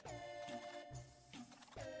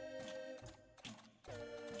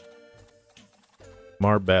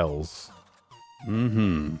 Marbells.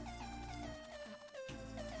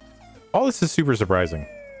 All this is super surprising.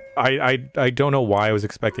 I don't know why I was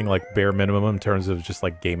expecting like bare minimum in terms of just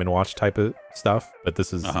like Game & Watch type of stuff, but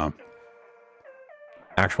this is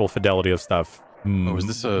actual fidelity of stuff. Oh, is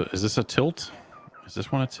this a tilt? Is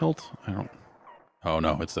this one a tilt? I don't. Oh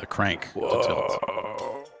no, it's a crank. It's a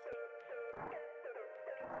tilt.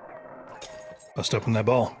 Bust open that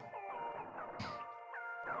ball.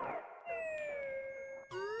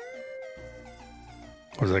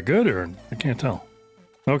 Was that good, or I can't tell?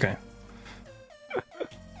 Okay.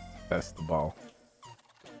 That's the ball.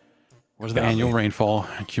 Where's the annual rainfall?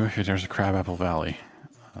 There's a Crabapple Valley.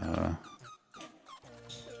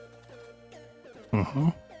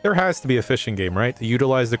 There has to be a fishing game, right? To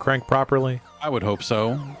utilize the crank properly? I would hope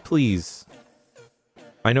so. Please.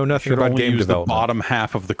 I know nothing Should about only game use development. the bottom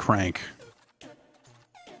half of the crank.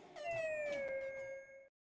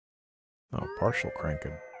 Oh, partial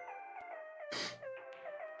cranking.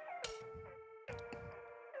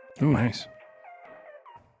 Ooh, nice.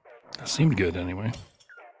 That seemed good anyway.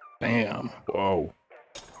 Bam. Whoa.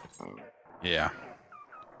 Yeah.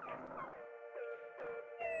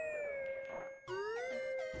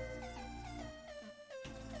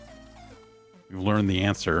 We've learned the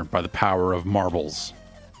answer by the power of marbles.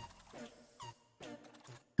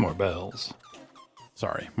 More bells.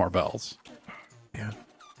 Sorry, marbles. Yeah.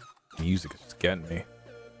 Music is just getting me.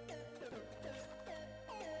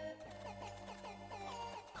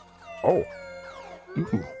 Oh.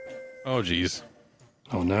 Ooh. Oh, geez.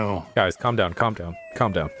 Oh, no. Guys, calm down, calm down,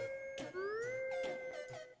 calm down.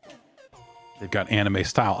 They've got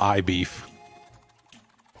anime-style eye beef.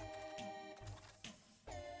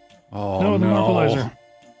 Oh, No, the Marvelizer.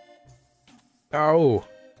 Oh.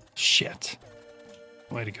 Shit.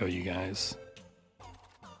 Way to go, you guys.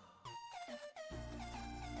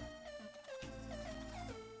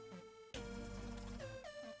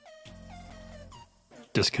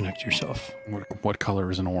 Disconnect yourself. What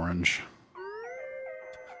color is an orange?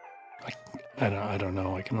 I don't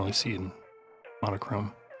know. I can only see in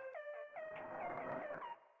monochrome.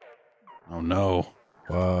 Oh, no.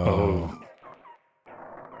 Whoa.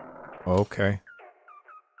 Okay.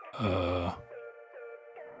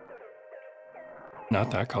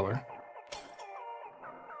 Not that color.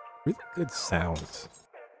 Really good sounds.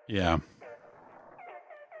 Yeah.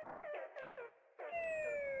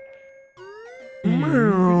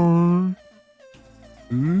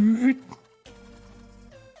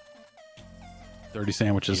 Dirty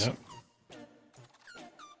sandwiches. Yep.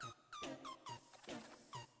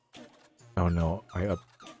 Oh no, I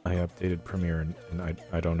updated Premiere and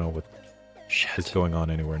I don't know what is Shit. going on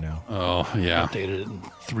anywhere now. Oh, yeah. Updated it in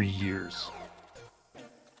 3 years.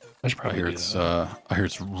 I should I probably hear do it's that. I hear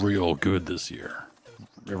it's real good this year.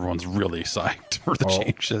 Everyone's really psyched for the Oh.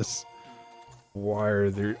 changes. Why are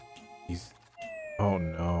there these? Oh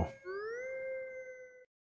no.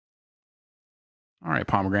 All right,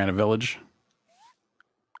 Pomegranate Village.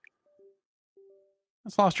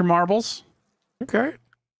 That's lost your marbles. Okay.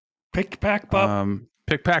 Pick back pup.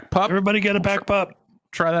 Pick pack pup. Everybody get a back pup.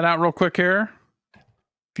 Try that out real quick here.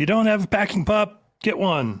 If you don't have a backing pup, get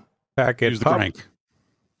one. Pack it. Use the Pup, crank.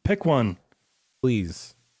 Pick one.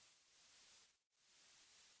 please.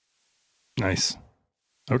 Nice.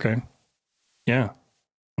 Okay. Yeah.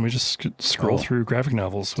 Let me just scroll through graphic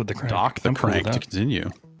novels with the crank. Dock the I'm cool with crank to that. continue.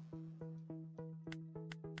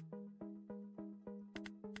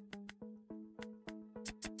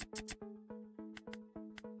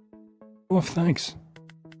 Oh, thanks.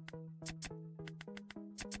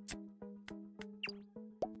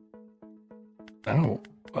 Oh,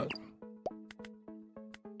 what?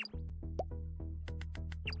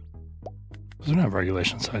 Those are not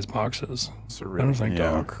regulation size boxes. It's a I really don't think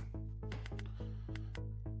Yeah. dog.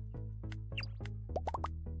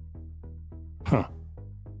 Huh.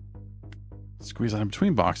 Squeeze that in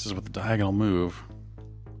between boxes with the diagonal move.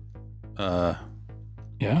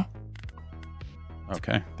 Yeah?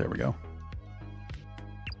 Okay, there we go.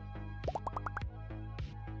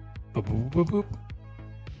 Boop, boop, boop, boop.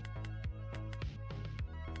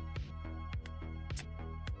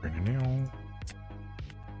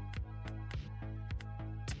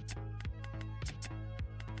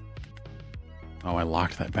 Oh, I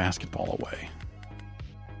locked that basketball away.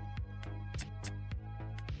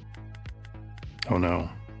 Oh, no.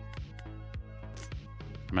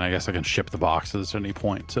 I mean, I guess I can ship the boxes at any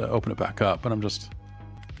point to open it back up, but I'm just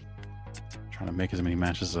trying to make as many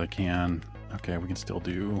matches as I can. Okay, we can still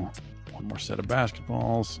do one more set of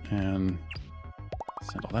basketballs and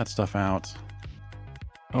send all that stuff out.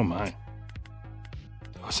 Oh, my.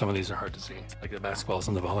 Oh, some of these are hard to see. Like the basketballs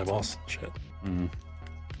and the volleyballs. Shit. Mm.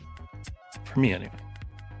 For me, anyway.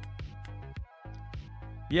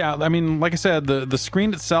 Yeah, I mean, like I said, the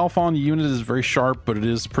screen itself on the unit is very sharp, but it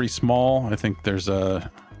is pretty small. I think there's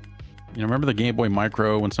a, remember the Game Boy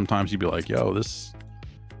Micro when sometimes you'd be like, yo, this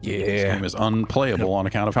game is unplayable on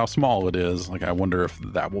account of how small it is. Like, I wonder if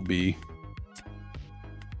that will be...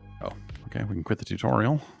 Oh, okay, we can quit the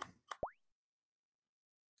tutorial.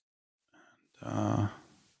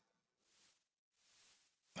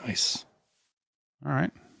 Nice. All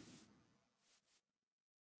right.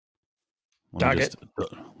 Dock it.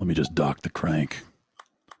 Let me just dock the crank.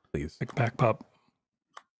 Please. Pick back pup.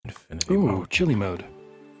 Infinity Ooh, mode. chili mode.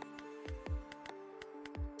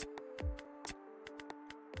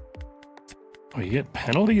 Oh, you get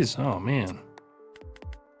penalties? Oh, man.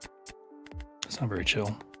 That's not very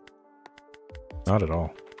chill. Not at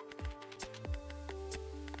all.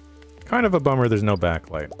 Kind of a bummer there's no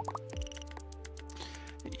backlight.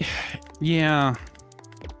 Yeah.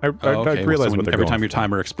 I realize what they're every going time your for.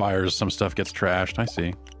 timer expires, some stuff gets trashed. I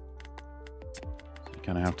see. So you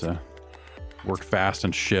kind of have to work fast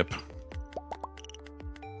and ship.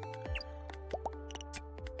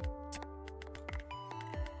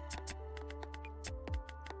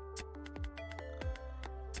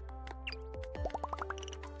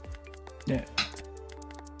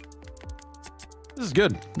 This is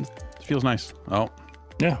good. It feels nice. Oh,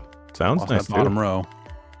 Yeah. Sounds nice that bottom row.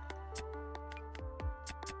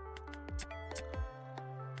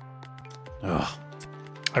 Ugh.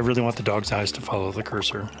 I really want the dog's eyes to follow the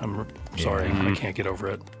cursor. I'm sorry. I can't get over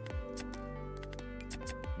it.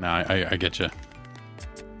 No, I get you.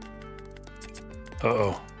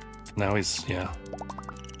 Uh-oh. Now he's, yeah.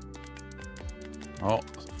 Oh,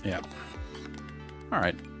 yeah. All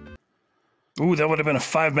right. Ooh, that would have been a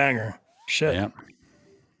 5-banger. Shit. Yeah.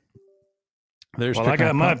 There's Well, I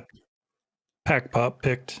got my Pop. pack pop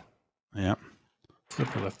picked. Yeah.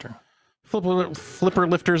 Flipper lifter. Flipper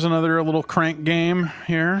lifter's another little crank game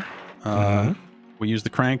here. We use the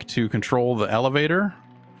crank to control the elevator.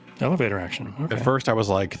 Elevator action. Okay. At first, I was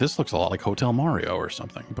like, "This looks a lot like Hotel Mario or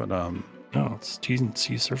something," but No, it's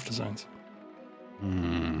T&C Surf Designs.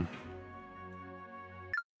 There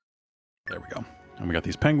we go. And we got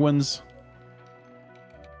these penguins.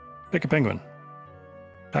 Pick a penguin.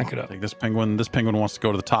 Pack it up. Take this penguin. This penguin wants to go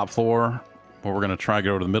to the top floor, but we're gonna try to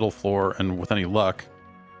go to the middle floor, and with any luck,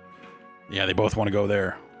 yeah, they both want to go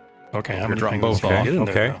there. Okay, how You're many dropping penguins both can I off. get in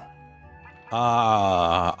there, Okay. though?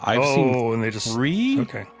 I've seen and they just 3.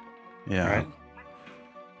 Okay. Yeah. All right.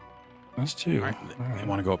 That's 2. All right. All right. They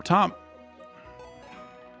want to go up top.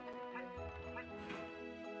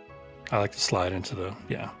 I like to slide into the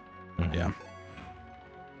Yeah.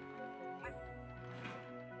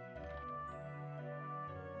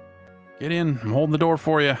 Get in. I'm holding the door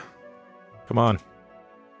for you. Come on.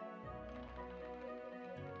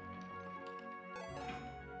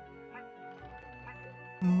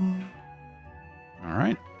 All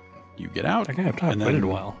right. You get out. Okay, I've And waited then- a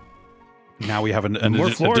while. Now we have an More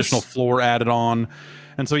floors. additional floor added on.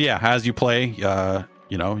 And so, yeah, as you play,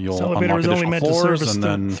 you know, you'll This elevator unlock is only additional meant to floors. service And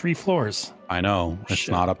then, 3 floors. I know, it's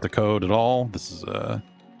Shit. not up to code at all. This is,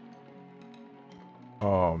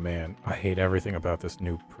 Oh man, I hate everything about this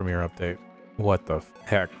new Premiere update. What the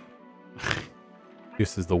heck?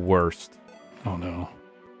 This is the worst. Oh no.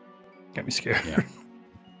 Got me scared. Yeah.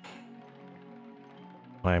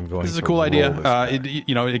 I am going. this is a to cool roll idea. this back.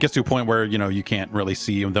 You know, it gets to a point where, you know, you can't really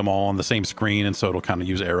see them all on the same screen. And so it'll kind of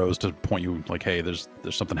use arrows to point you like, hey, there's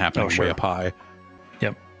something happening sure. way up high.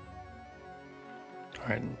 Yep. All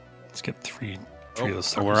right, let's get three of those.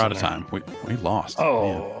 So we're suckers out in of there. time. We lost.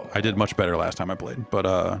 Oh. Yeah. I did much better last time I played, but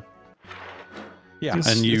yeah. It's-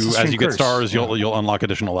 And it's a as string you get curse. stars, Yeah. you'll unlock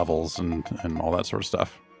additional levels and all that sort of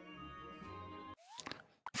stuff.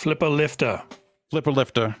 Flipper lifter. Flipper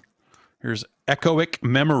lifter. Here's Echoic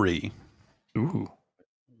Memory, Ooh.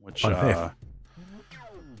 which Fun name.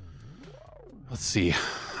 let's see.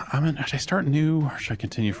 Should I start new or should I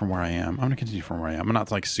continue from where I am? I'm going to continue from where I am. I'm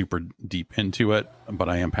not like super deep into it, but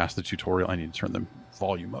I am past the tutorial. I need to turn the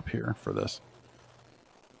volume up here for this.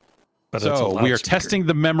 But it's a So we are loudspeaker. testing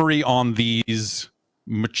the memory on these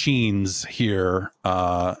machines here.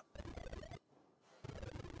 And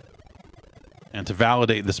to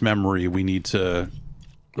validate this memory, we need to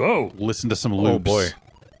Oh, listen to some loops. Oh boy.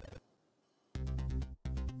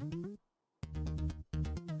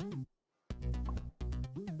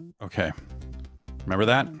 Okay. Remember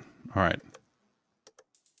that? All right.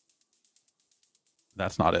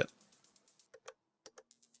 That's not it.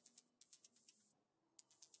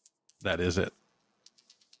 That is it.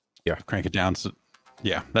 Yeah. Crank it down. So,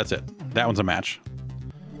 yeah, that's it. That one's a match.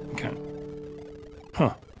 okay.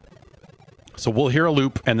 Huh. So we'll hear a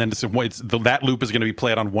loop, and then that loop is going to be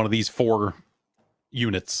played on one of these 4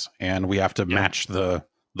 units, and we have to match the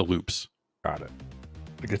loops. Got it.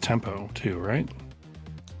 Like the tempo too, right?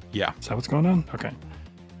 Yeah. Is that what's going on? Okay.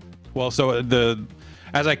 Well, so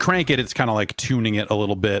as I crank it, it's kind of like tuning it a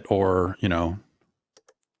little bit, or you know,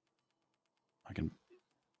 I can.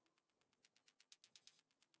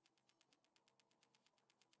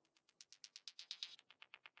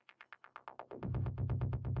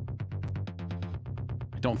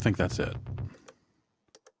 I don't think that's it.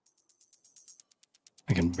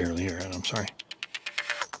 I can barely hear it. I'm sorry.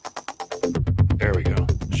 There we go.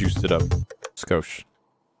 Juiced it up. Skosh.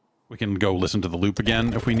 We can go listen to the loop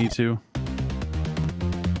again if we need to.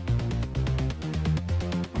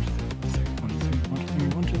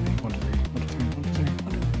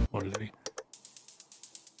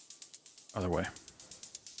 Other way.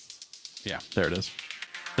 Yeah, there it is.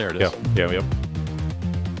 There it is. Yep.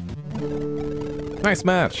 Nice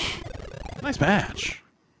match. Nice match.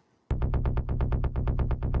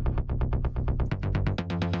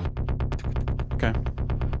 Okay.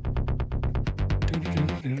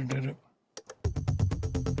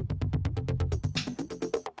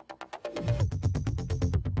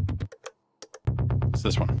 It's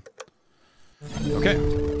this one. Okay.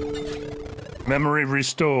 Memory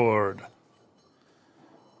restored.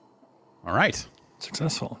 All right.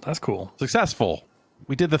 Successful. That's cool. Successful.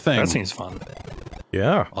 We did the thing. That seems fun.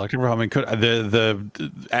 Yeah. I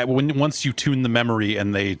mean, once you tune the memory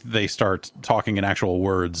and they start talking in actual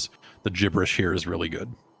words, the gibberish here is really good.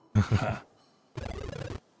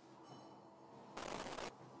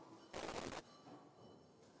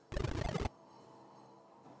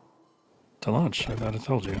 To launch. I thought I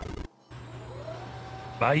told you.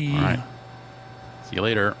 Bye. All right. See you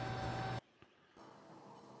later.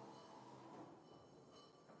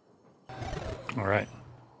 All right.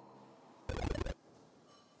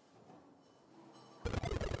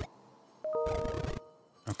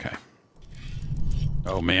 Okay.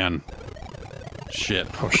 Oh man. Shit.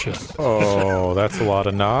 Oh shit. Oh, that's a lot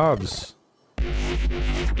of knobs.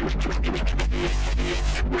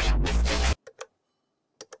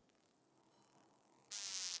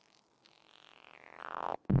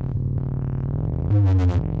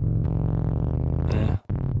 Yeah.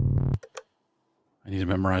 I need to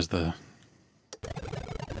memorize the...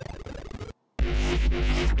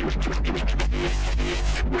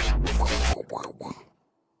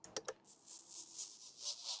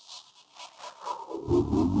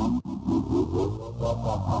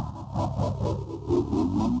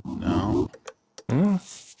 No.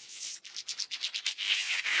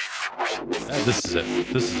 This is it.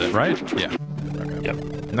 This is it, right? Yeah. Okay. Yep.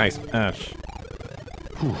 Nice match.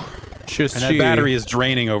 And that battery is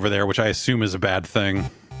draining over there, which I assume is a bad thing.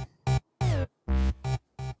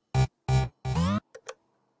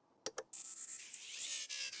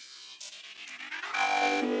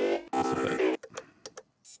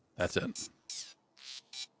 That's it.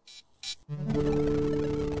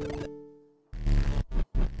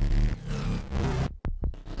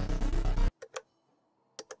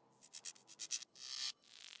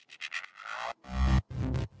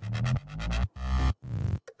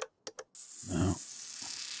 No.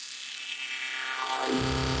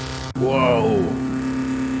 Whoa.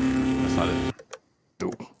 That's not it.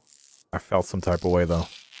 Nope. I felt some type of way, though.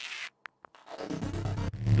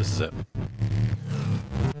 This is it.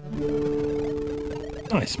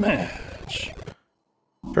 Nice match.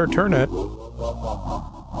 Sure, turn it. Oh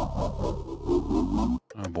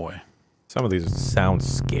boy. Some of these sound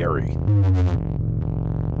scary.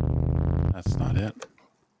 That's not it.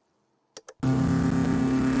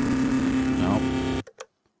 No.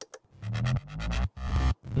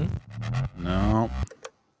 No.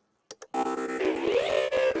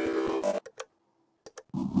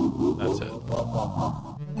 That's it.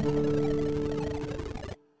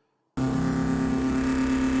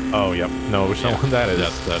 Oh, yep. No, which one that is.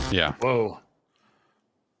 That's that. Yeah. Whoa.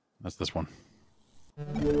 That's this one.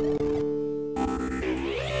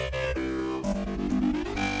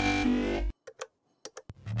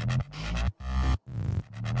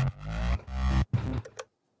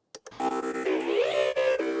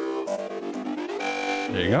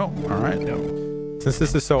 There you go. All right. Yep. Since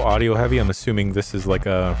this is so audio heavy, I'm assuming this is like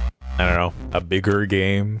a, I don't know, a bigger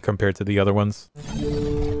game compared to the other ones.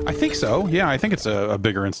 I think so. Yeah, I think it's a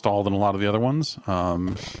bigger install than a lot of the other ones.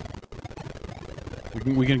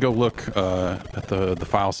 We can go look at the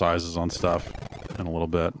file sizes on stuff in a little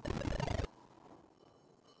bit.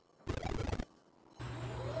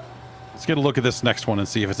 Let's get a look at this next one and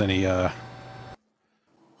see if it's any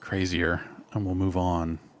crazier, and we'll move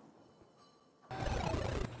on.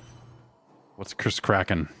 What's Chris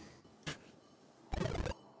Crankin?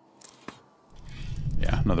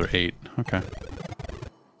 Yeah, another 8. Okay.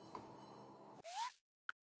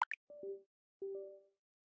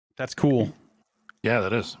 That's cool. Yeah,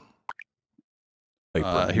 that is.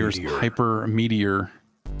 Here's Hyper Meteor.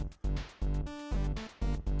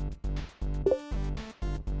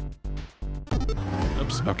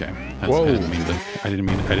 Oops. Okay. Whoa. I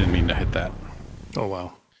didn't mean to hit that. Oh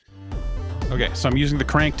wow. Okay, so I'm using the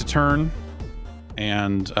crank to turn,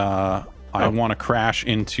 and I want to crash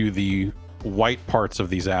into the white parts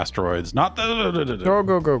of these asteroids, not the... Go.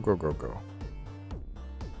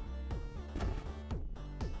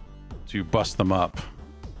 To bust them up.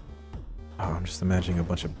 Oh, I'm just imagining a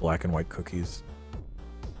bunch of black and white cookies.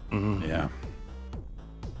 Mm-hmm. Yeah.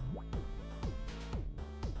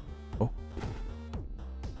 Oh.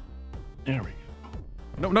 There we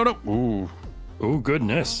go. No. Ooh. Oh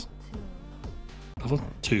goodness. Level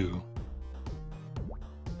 2.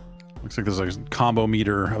 Looks like there's a combo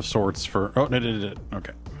meter of sorts for... Oh, no.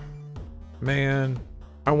 Okay. Man,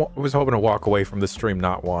 I was hoping to walk away from this stream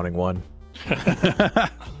not wanting one.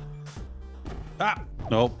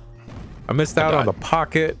 Nope. I missed out on the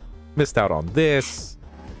Pocket, missed out on this.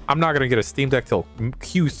 I'm not going to get a Steam Deck till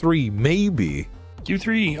Q3, maybe.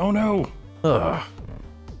 Q3, oh no. Ugh.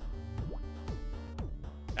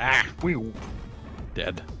 Ah, Whew.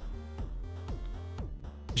 dead.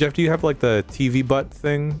 Jeff, do you have like the TV butt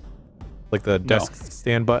thing? Like the desk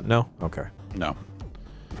stand butt? No? Okay. No.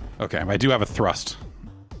 Okay, I do have a thrust.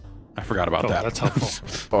 I forgot about that. That's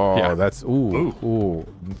helpful. Oh, Yeah. that's ooh.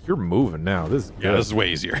 You're moving now. This is Yeah, good. this is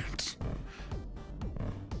way easier.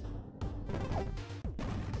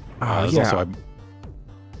 Yeah. Also,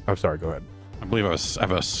 I'm sorry. Go ahead. I believe do I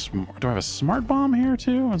have a smart bomb here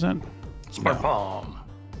too? Is that Smart bomb.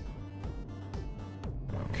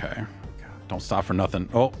 okay? Don't stop for nothing.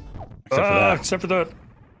 Oh, except for that. Except for that.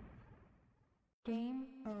 Game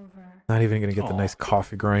over. Not even gonna get the Aw. nice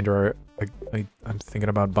coffee grinder I'm thinking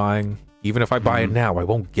about buying. Even if I buy it now, I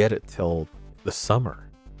won't get it till the summer.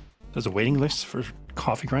 There's a waiting list for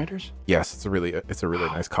coffee grinders? Yes, it's a really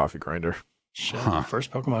nice coffee grinder. Shit. Huh.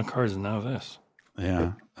 First Pokemon cards is now this.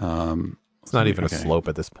 Yeah. It's not even okay. a slope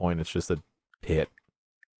at this point. It's just a pit.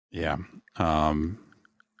 Yeah. Let's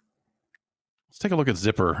take a look at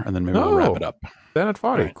Zipper and then maybe we'll wrap it up. Bennett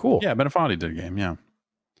Foddy, Right. cool. Yeah, Benefati did a game. Yeah.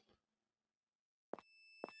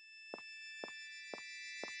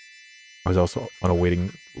 I was also on a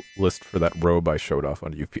waiting list for that robe I showed off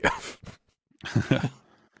on UPF.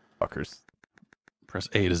 Fuckers. Press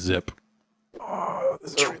A to zip. Oh,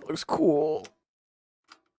 this already looks cool.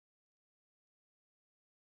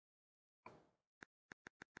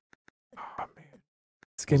 Oh man,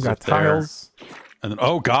 this game got Zip there. tiles. And then,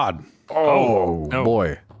 oh God, Oh, no.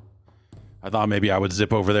 boy. I thought maybe I would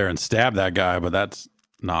zip over there and stab that guy, but that's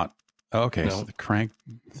not. Okay, so No. the crank.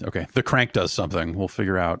 Okay, the crank does something. We'll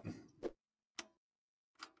figure out.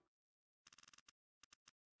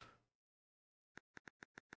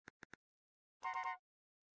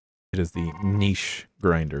 It is the niche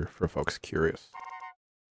grinder for folks curious.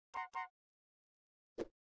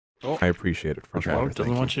 Oh. I appreciate it, Freshwater. Oh, Thank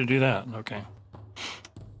doesn't you. want you to do that. Okay.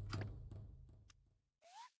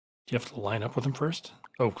 Do you have to line up with him first?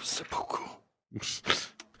 Oh, seppuku.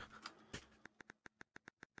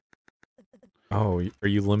 Oh, are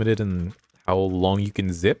you limited in how long you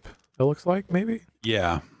can zip? It looks like maybe.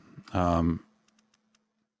 Yeah. Oh,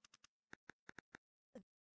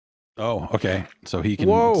 okay. So he can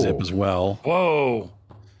Whoa. zip as well. Whoa.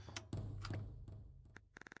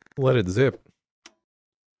 Let it zip.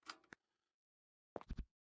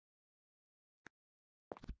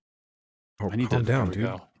 Oh, I need calm to- down, There we dude.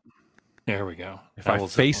 go. There we go. If That I will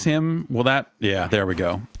zip face him, will that? Yeah, there we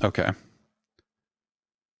go. Okay.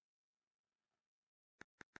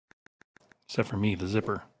 Except for me, the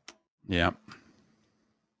zipper. Yeah.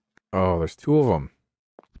 Oh, there's two of them.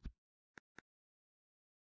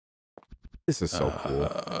 This is so cool.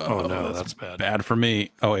 Oh, no, that's bad. Bad for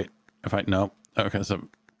me. Oh wait, if I no. Okay, so.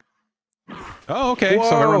 Oh, okay. So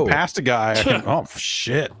if I run Whoa. past a guy, I can. Oh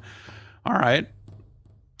shit! All right.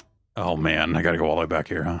 Oh man, I got to go all the way back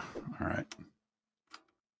here, huh? All right.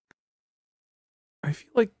 I feel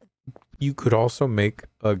like you could also make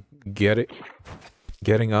a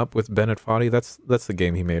getting up with Bennett Foddy. That's the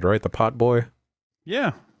game he made, right? The Pot Boy. Yeah.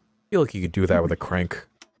 I feel like you could do that with a crank.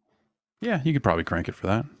 Yeah, you could probably crank it for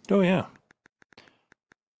that. Oh, yeah.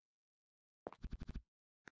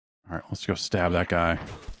 All right, let's go stab that guy.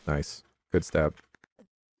 Nice, good stab.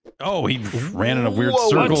 Oh, he ran in a weird Whoa,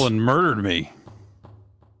 circle what? and murdered me.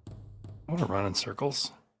 I want to run in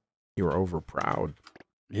circles. You were over proud.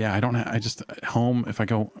 Yeah, I don't. I just home. If I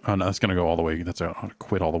go, oh no, that's gonna go all the way. That's I'll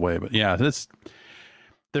quit all the way. But yeah, there's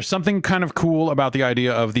something kind of cool about the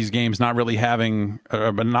idea of these games not really having,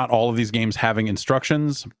 but not all of these games having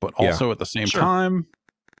instructions, but Yeah. also at the same Sure. time,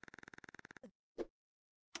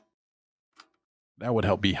 that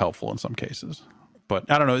would be helpful in some cases. But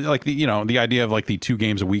I don't know, like the idea of like the 2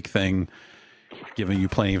 games a week thing, giving you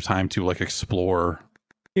plenty of time to like explore.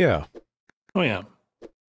 Yeah. Oh, yeah.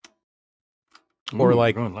 Or Ooh,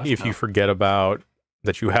 like we're going left if now. you forget about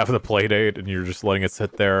that you have the play date and you're just letting it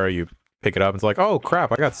sit there, you pick it up and it's like, oh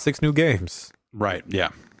crap, I got 6 new games. Right. Yeah.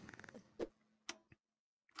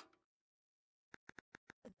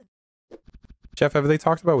 Jeff, have they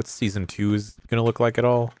talked about what season 2 is gonna look like at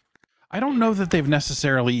all? I don't know that they've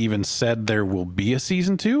necessarily even said there will be a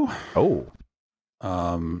season 2. Oh,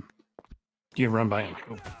 You run by him.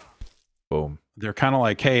 Oh. boom. They're kind of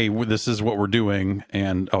like, hey, this is what we're doing.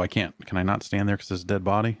 And oh, I can't. Can I not stand there because there's a dead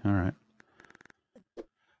body? All right.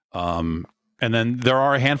 And then there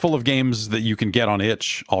are a handful of games that you can get on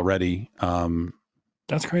itch already.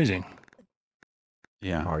 That's crazy.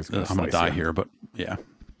 Yeah, Oh, he's gonna I'm gonna slice die you. here, but yeah,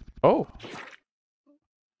 Oh,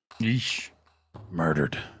 Yeesh.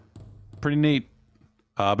 murdered. Pretty neat.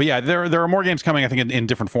 But yeah, there are more games coming. I think in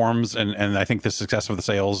different forms, and I think the success of the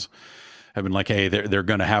sales have been like, hey, they're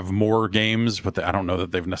going to have more games, but I don't know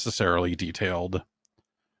that they've necessarily detailed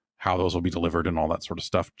how those will be delivered and all that sort of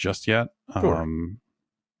stuff just yet. Sure.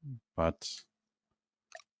 But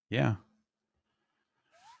yeah,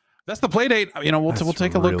 that's the Playdate. You know, we'll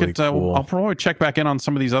take a look really at. cool. I'll probably check back in on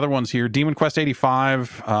some of these other ones here. Demon Quest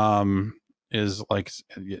 85 is like,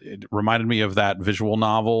 it reminded me of that visual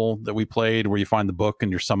novel that we played where you find the book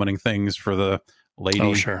and you're summoning things for the lady.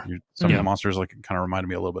 Oh, sure. You're summoning monsters. Like, it kind of reminded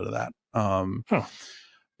me a little bit of that.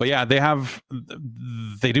 But yeah, they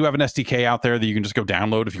do have an SDK out there that you can just go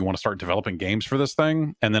download if you want to start developing games for this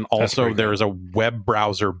thing. And then also there is a web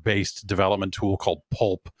browser based development tool called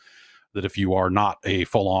Pulp that if you are not a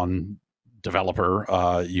full on developer,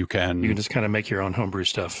 you can just kind of make your own homebrew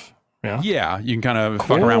stuff. Yeah, you can kind of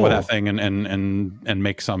fuck around with that thing and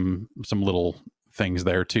make some little things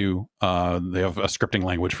there too. They have a scripting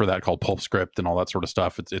language for that called Pulp Script and all that sort of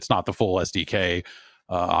stuff. It's not the full SDK,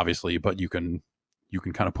 obviously, but you can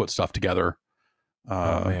kind of put stuff together.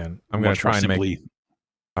 Oh man, I'm going to try and make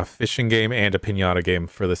a fishing game and a pinata game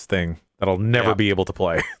for this thing that I'll never be able to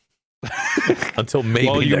play until maybe.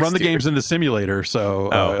 Well, you run the year. games in the simulator, so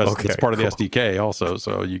it's part of the SDK also.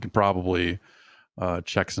 So you can probably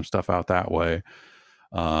check some stuff out that way.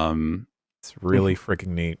 It's really freaking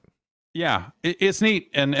neat. Yeah, it's neat,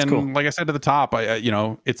 and cool. Like I said at the top,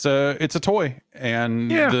 it's a toy,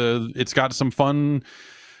 and it's got some fun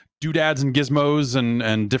doodads and gizmos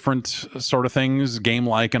and different sort of things, game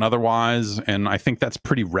like and otherwise, and I think that's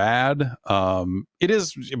pretty rad. It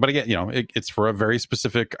is, but again, it's for a very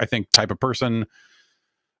specific, I think, type of person,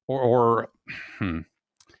 or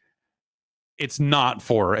it's not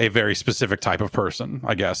for a very specific type of person,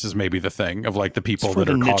 I guess, is maybe the thing of like the people that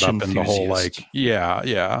are caught up in the whole like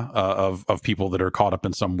of people that are caught up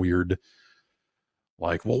in some weird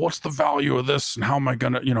like, well, what's the value of this and how am I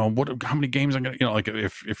gonna, how many games I'm gonna, like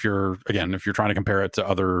if you're trying to compare it to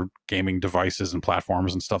other gaming devices and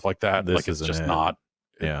platforms and stuff like that, like it's just not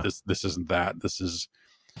this isn't that. This is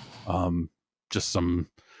just some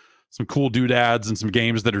cool doodads and some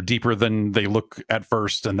games that are deeper than they look at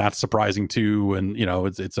first, and that's surprising too. And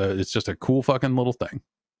it's just a cool fucking little thing.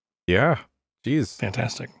 Yeah, jeez,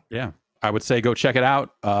 fantastic. Yeah, I would say go check it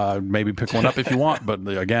out. Maybe pick one up if you want, but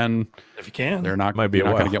again, if you can, they're not going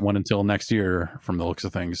to get one until next year from the looks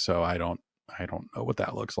of things. So I don't know what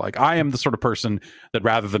that looks like. I am the sort of person that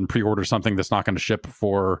rather than pre-order something that's not going to ship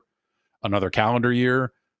for another calendar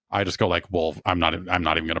year, I just go like, well, I'm not even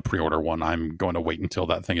going to pre-order one. I'm going to wait until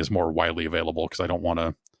that thing is more widely available because I don't want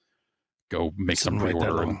to go make some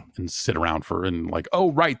pre-order and sit around and like,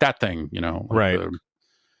 oh, right, that thing, right.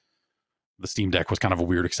 The Steam Deck was kind of a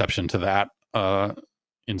weird exception to that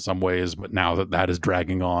in some ways, but now that is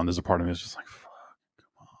dragging on, there's a part of me that's just like, fuck,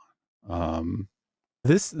 come on.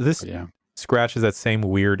 This scratches that same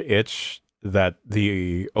weird itch that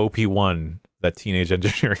the OP1 that Teenage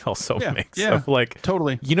Engineering also makes. Yeah, of like,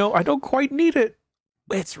 totally. I don't quite need it.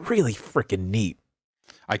 It's really freaking neat.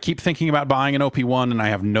 I keep thinking about buying an OP1 and I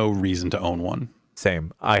have no reason to own one.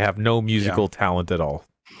 Same. I have no musical talent at all.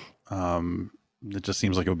 It just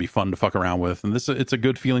seems like it would be fun to fuck around with. And it's a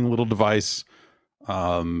good feeling little device.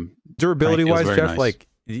 Durability wise, Jeff, nice. Like,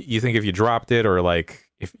 you think if you dropped it or like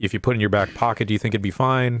if you put it in your back pocket, do you think it'd be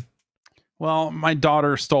fine? Well, my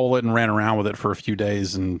daughter stole it and ran around with it for a few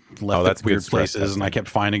days and left it weird places, and I kept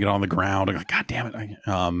finding it on the ground. I'm like, God damn it!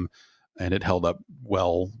 And it held up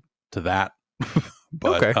well to that,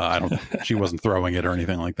 but she wasn't throwing it or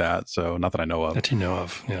anything like that. So not that I know of. That you know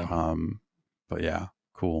of, yeah. But yeah,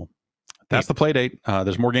 cool. That's the Playdate.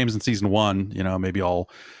 There's more games in season 1. Maybe I'll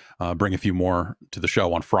bring a few more to the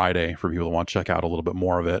show on Friday for people that want to check out a little bit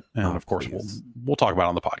more of it. And of course, we'll talk about it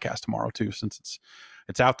on the podcast tomorrow too, since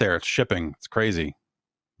it's out there. It's shipping. It's crazy.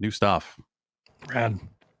 New stuff. Rad.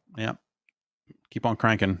 Yeah. Keep on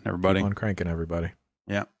cranking, everybody. Keep on cranking, everybody.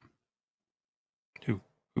 Yeah.